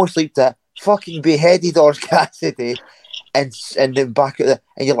almost leaped it, fucking beheaded Orange Cassidy, and then back at the.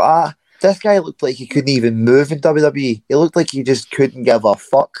 And you're like, this guy looked like he couldn't even move in WWE. He looked like he just couldn't give a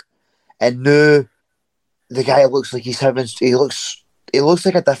fuck. And now the guy looks like he looks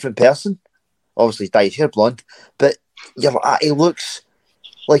like a different person. Obviously, he's dyed hair blonde, but you're like, he looks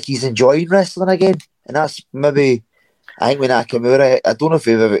like he's enjoying wrestling again. And that's maybe, I think with Nakamura, I don't know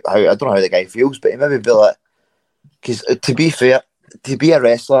how the guy feels, but he maybe be like, because to be fair, to be a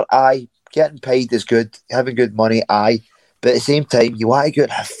wrestler, getting paid is good, having good money, but at the same time, you want to go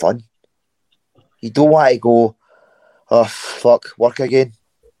and have fun. You don't want to go, oh fuck, work again.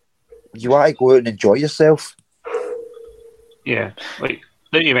 You want to go out and enjoy yourself. Yeah, like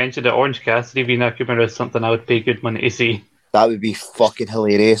now you mentioned that Orange Cassidy being Nakamura is something I would pay good money to see. That would be fucking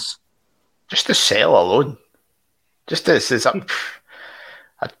hilarious. Just to sell alone. Just this is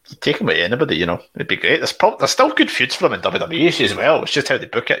I'd take him with anybody, you know. It'd be great. There's still good feuds for him in WWE as well. It's just how they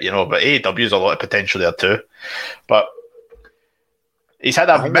book it, you know. But AEW's a lot of potential there too. But he's had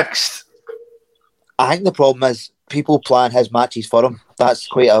a mixed. I think the problem is people plan his matches for him. That's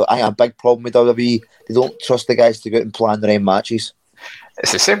quite a big problem with WWE. They don't trust the guys to go out and plan their own matches.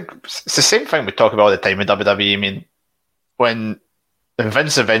 It's the same thing we talk about all the time with WWE. I mean, when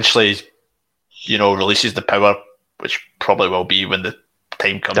Vince eventually, you know, releases the power, which probably will be when the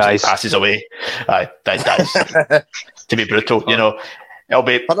time comes and he passes away. That dies. To be brutal, you know, it'll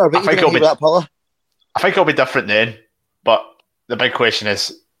be. I think it'll be different then. But the big question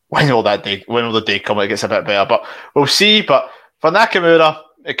is, when will the day come? It gets a bit better, but we'll see. But for Nakamura,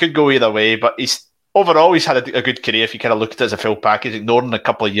 it could go either way. But he's had a good career if you kind of look at it as a full package. Ignoring a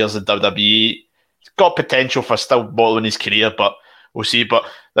couple of years in WWE, he's got potential for still bottling his career, but we'll see. But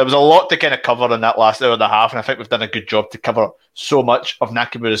there was a lot to kind of cover in that last hour and a half, and I think we've done a good job to cover so much of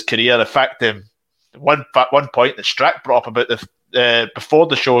Nakamura's career. In fact, one point that Strack brought up about before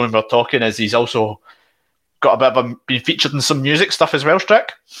the show when we were talking is he's also got a bit of been featured in some music stuff as well, Strack.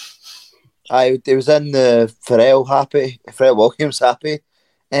 It was in the Pharrell Williams Happy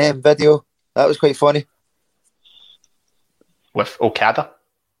video. That was quite funny. With Okada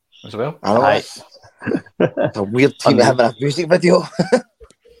as well. I know. It's a weird team having a music video.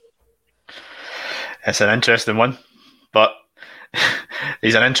 It's an interesting one, but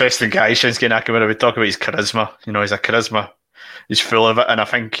he's an interesting guy, Shinsuke Nakamura. We talk about his charisma. You know, he's a charisma. He's full of it, and I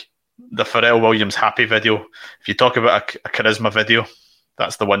think the Pharrell Williams Happy video, if you talk about a charisma video,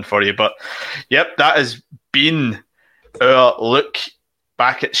 that's the one for you. But yep, that has been our look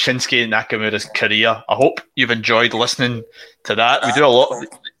back at Shinsuke Nakamura's career. I hope you've enjoyed listening to that. We do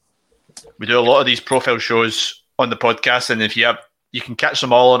a lot of these profile shows on the podcast, and if you can catch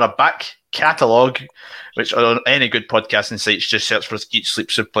them all on our back catalogue, which on any good podcasting sites, just search for Eat Sleep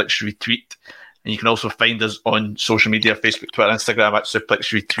Suplex Retweet. And you can also find us on social media, Facebook, Twitter, Instagram at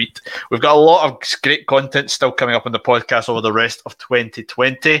Suplex Retweet. We've got a lot of great content still coming up on the podcast over the rest of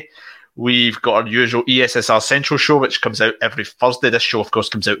 2020. We've got our usual ESSR Central show, which comes out every Thursday. This show, of course,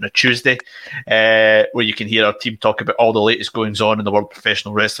 comes out on a Tuesday, where you can hear our team talk about all the latest goings-on in the world of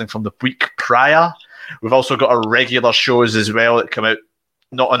professional wrestling from the week prior. We've also got our regular shows as well that come out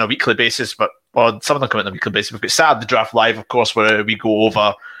not on a weekly basis, but some of them come out on a weekly basis. We've got Saturday Draft Live, of course, where we go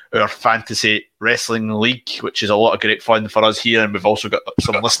over our fantasy wrestling league, which is a lot of great fun for us here, and we've also got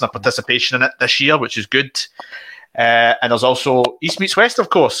some listener participation in it this year, which is good. And there's also East Meets West, of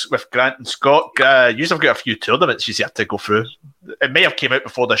course, with Grant and Scott. You've got a few tournaments you have to go through. It may have came out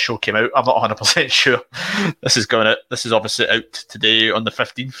before this show came out. I'm not 100% sure. This is going out. This is obviously out today on the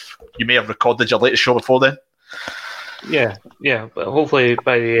 15th. You may have recorded your latest show before then. Yeah. But hopefully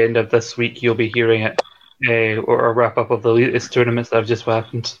by the end of this week, you'll be hearing it. Or a wrap up of the latest tournaments that have just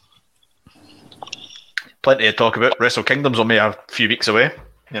happened. Plenty to talk about. Wrestle Kingdom's only a few weeks away,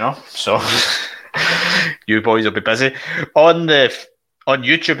 you know, so you boys will be busy. On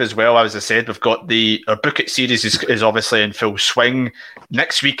YouTube as well, as I said, we've got our Book It series is obviously in full swing.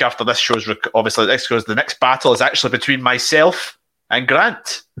 Next week after this show's the next battle is actually between myself and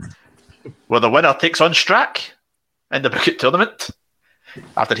Grant, where the winner takes on Strack in the Book It tournament.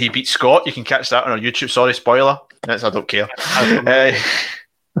 After he beats Scott, you can catch that on our YouTube. Sorry, spoiler. I don't care.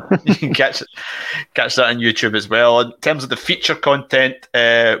 You can catch that on YouTube as well. In terms of the feature content,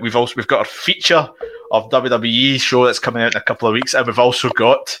 we've got our feature of WWE show that's coming out in a couple of weeks, and we've also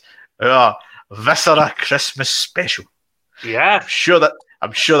got our Viscera Christmas special. Yeah.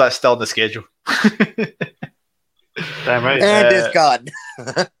 I'm sure that's still on the schedule. Damn right. And it's gone.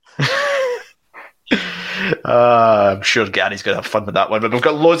 I'm sure Gary's going to have fun with that one. But we've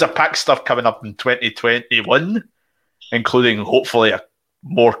got loads of pack stuff coming up in 2021, including hopefully a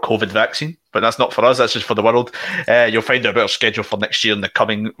more COVID vaccine. But that's not for us, that's just for the world. You'll find out about our schedule for next year in the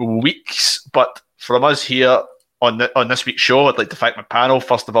coming weeks. But from us here on this week's show, I'd like to thank my panel.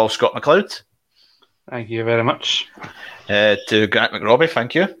 First of all, Scott McLeod. Thank you very much. To Grant McRobbie,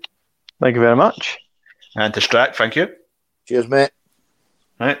 thank you. Thank you very much. And to Strack, thank you. Cheers, mate.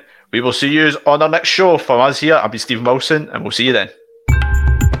 Right. We will see you on our next show. From us here, I'll be Stephen Wilson, and we'll see you then.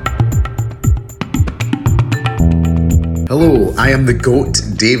 Hello, I am the GOAT,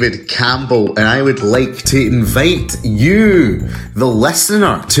 David Campbell, and I would like to invite you, the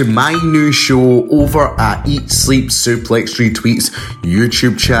listener, to my new show over at Eat, Sleep, Suplex, Retweets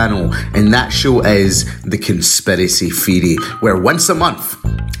YouTube channel. And that show is The Conspiracy Theory, where once a month,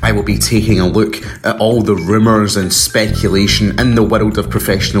 I will be taking a look at all the rumours and speculation in the world of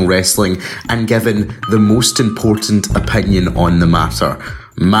professional wrestling and giving the most important opinion on the matter.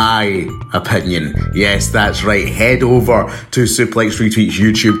 My opinion. Yes, that's right. Head over to Suplex Retweets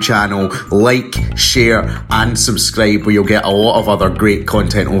YouTube channel, like, share, and subscribe, where you'll get a lot of other great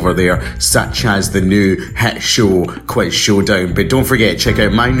content over there, such as the new hit show, Quiz Showdown. But don't forget, check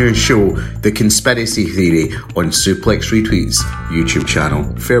out my new show, The Conspiracy Theory, on Suplex Retweets YouTube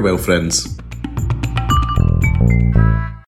channel. Farewell, friends.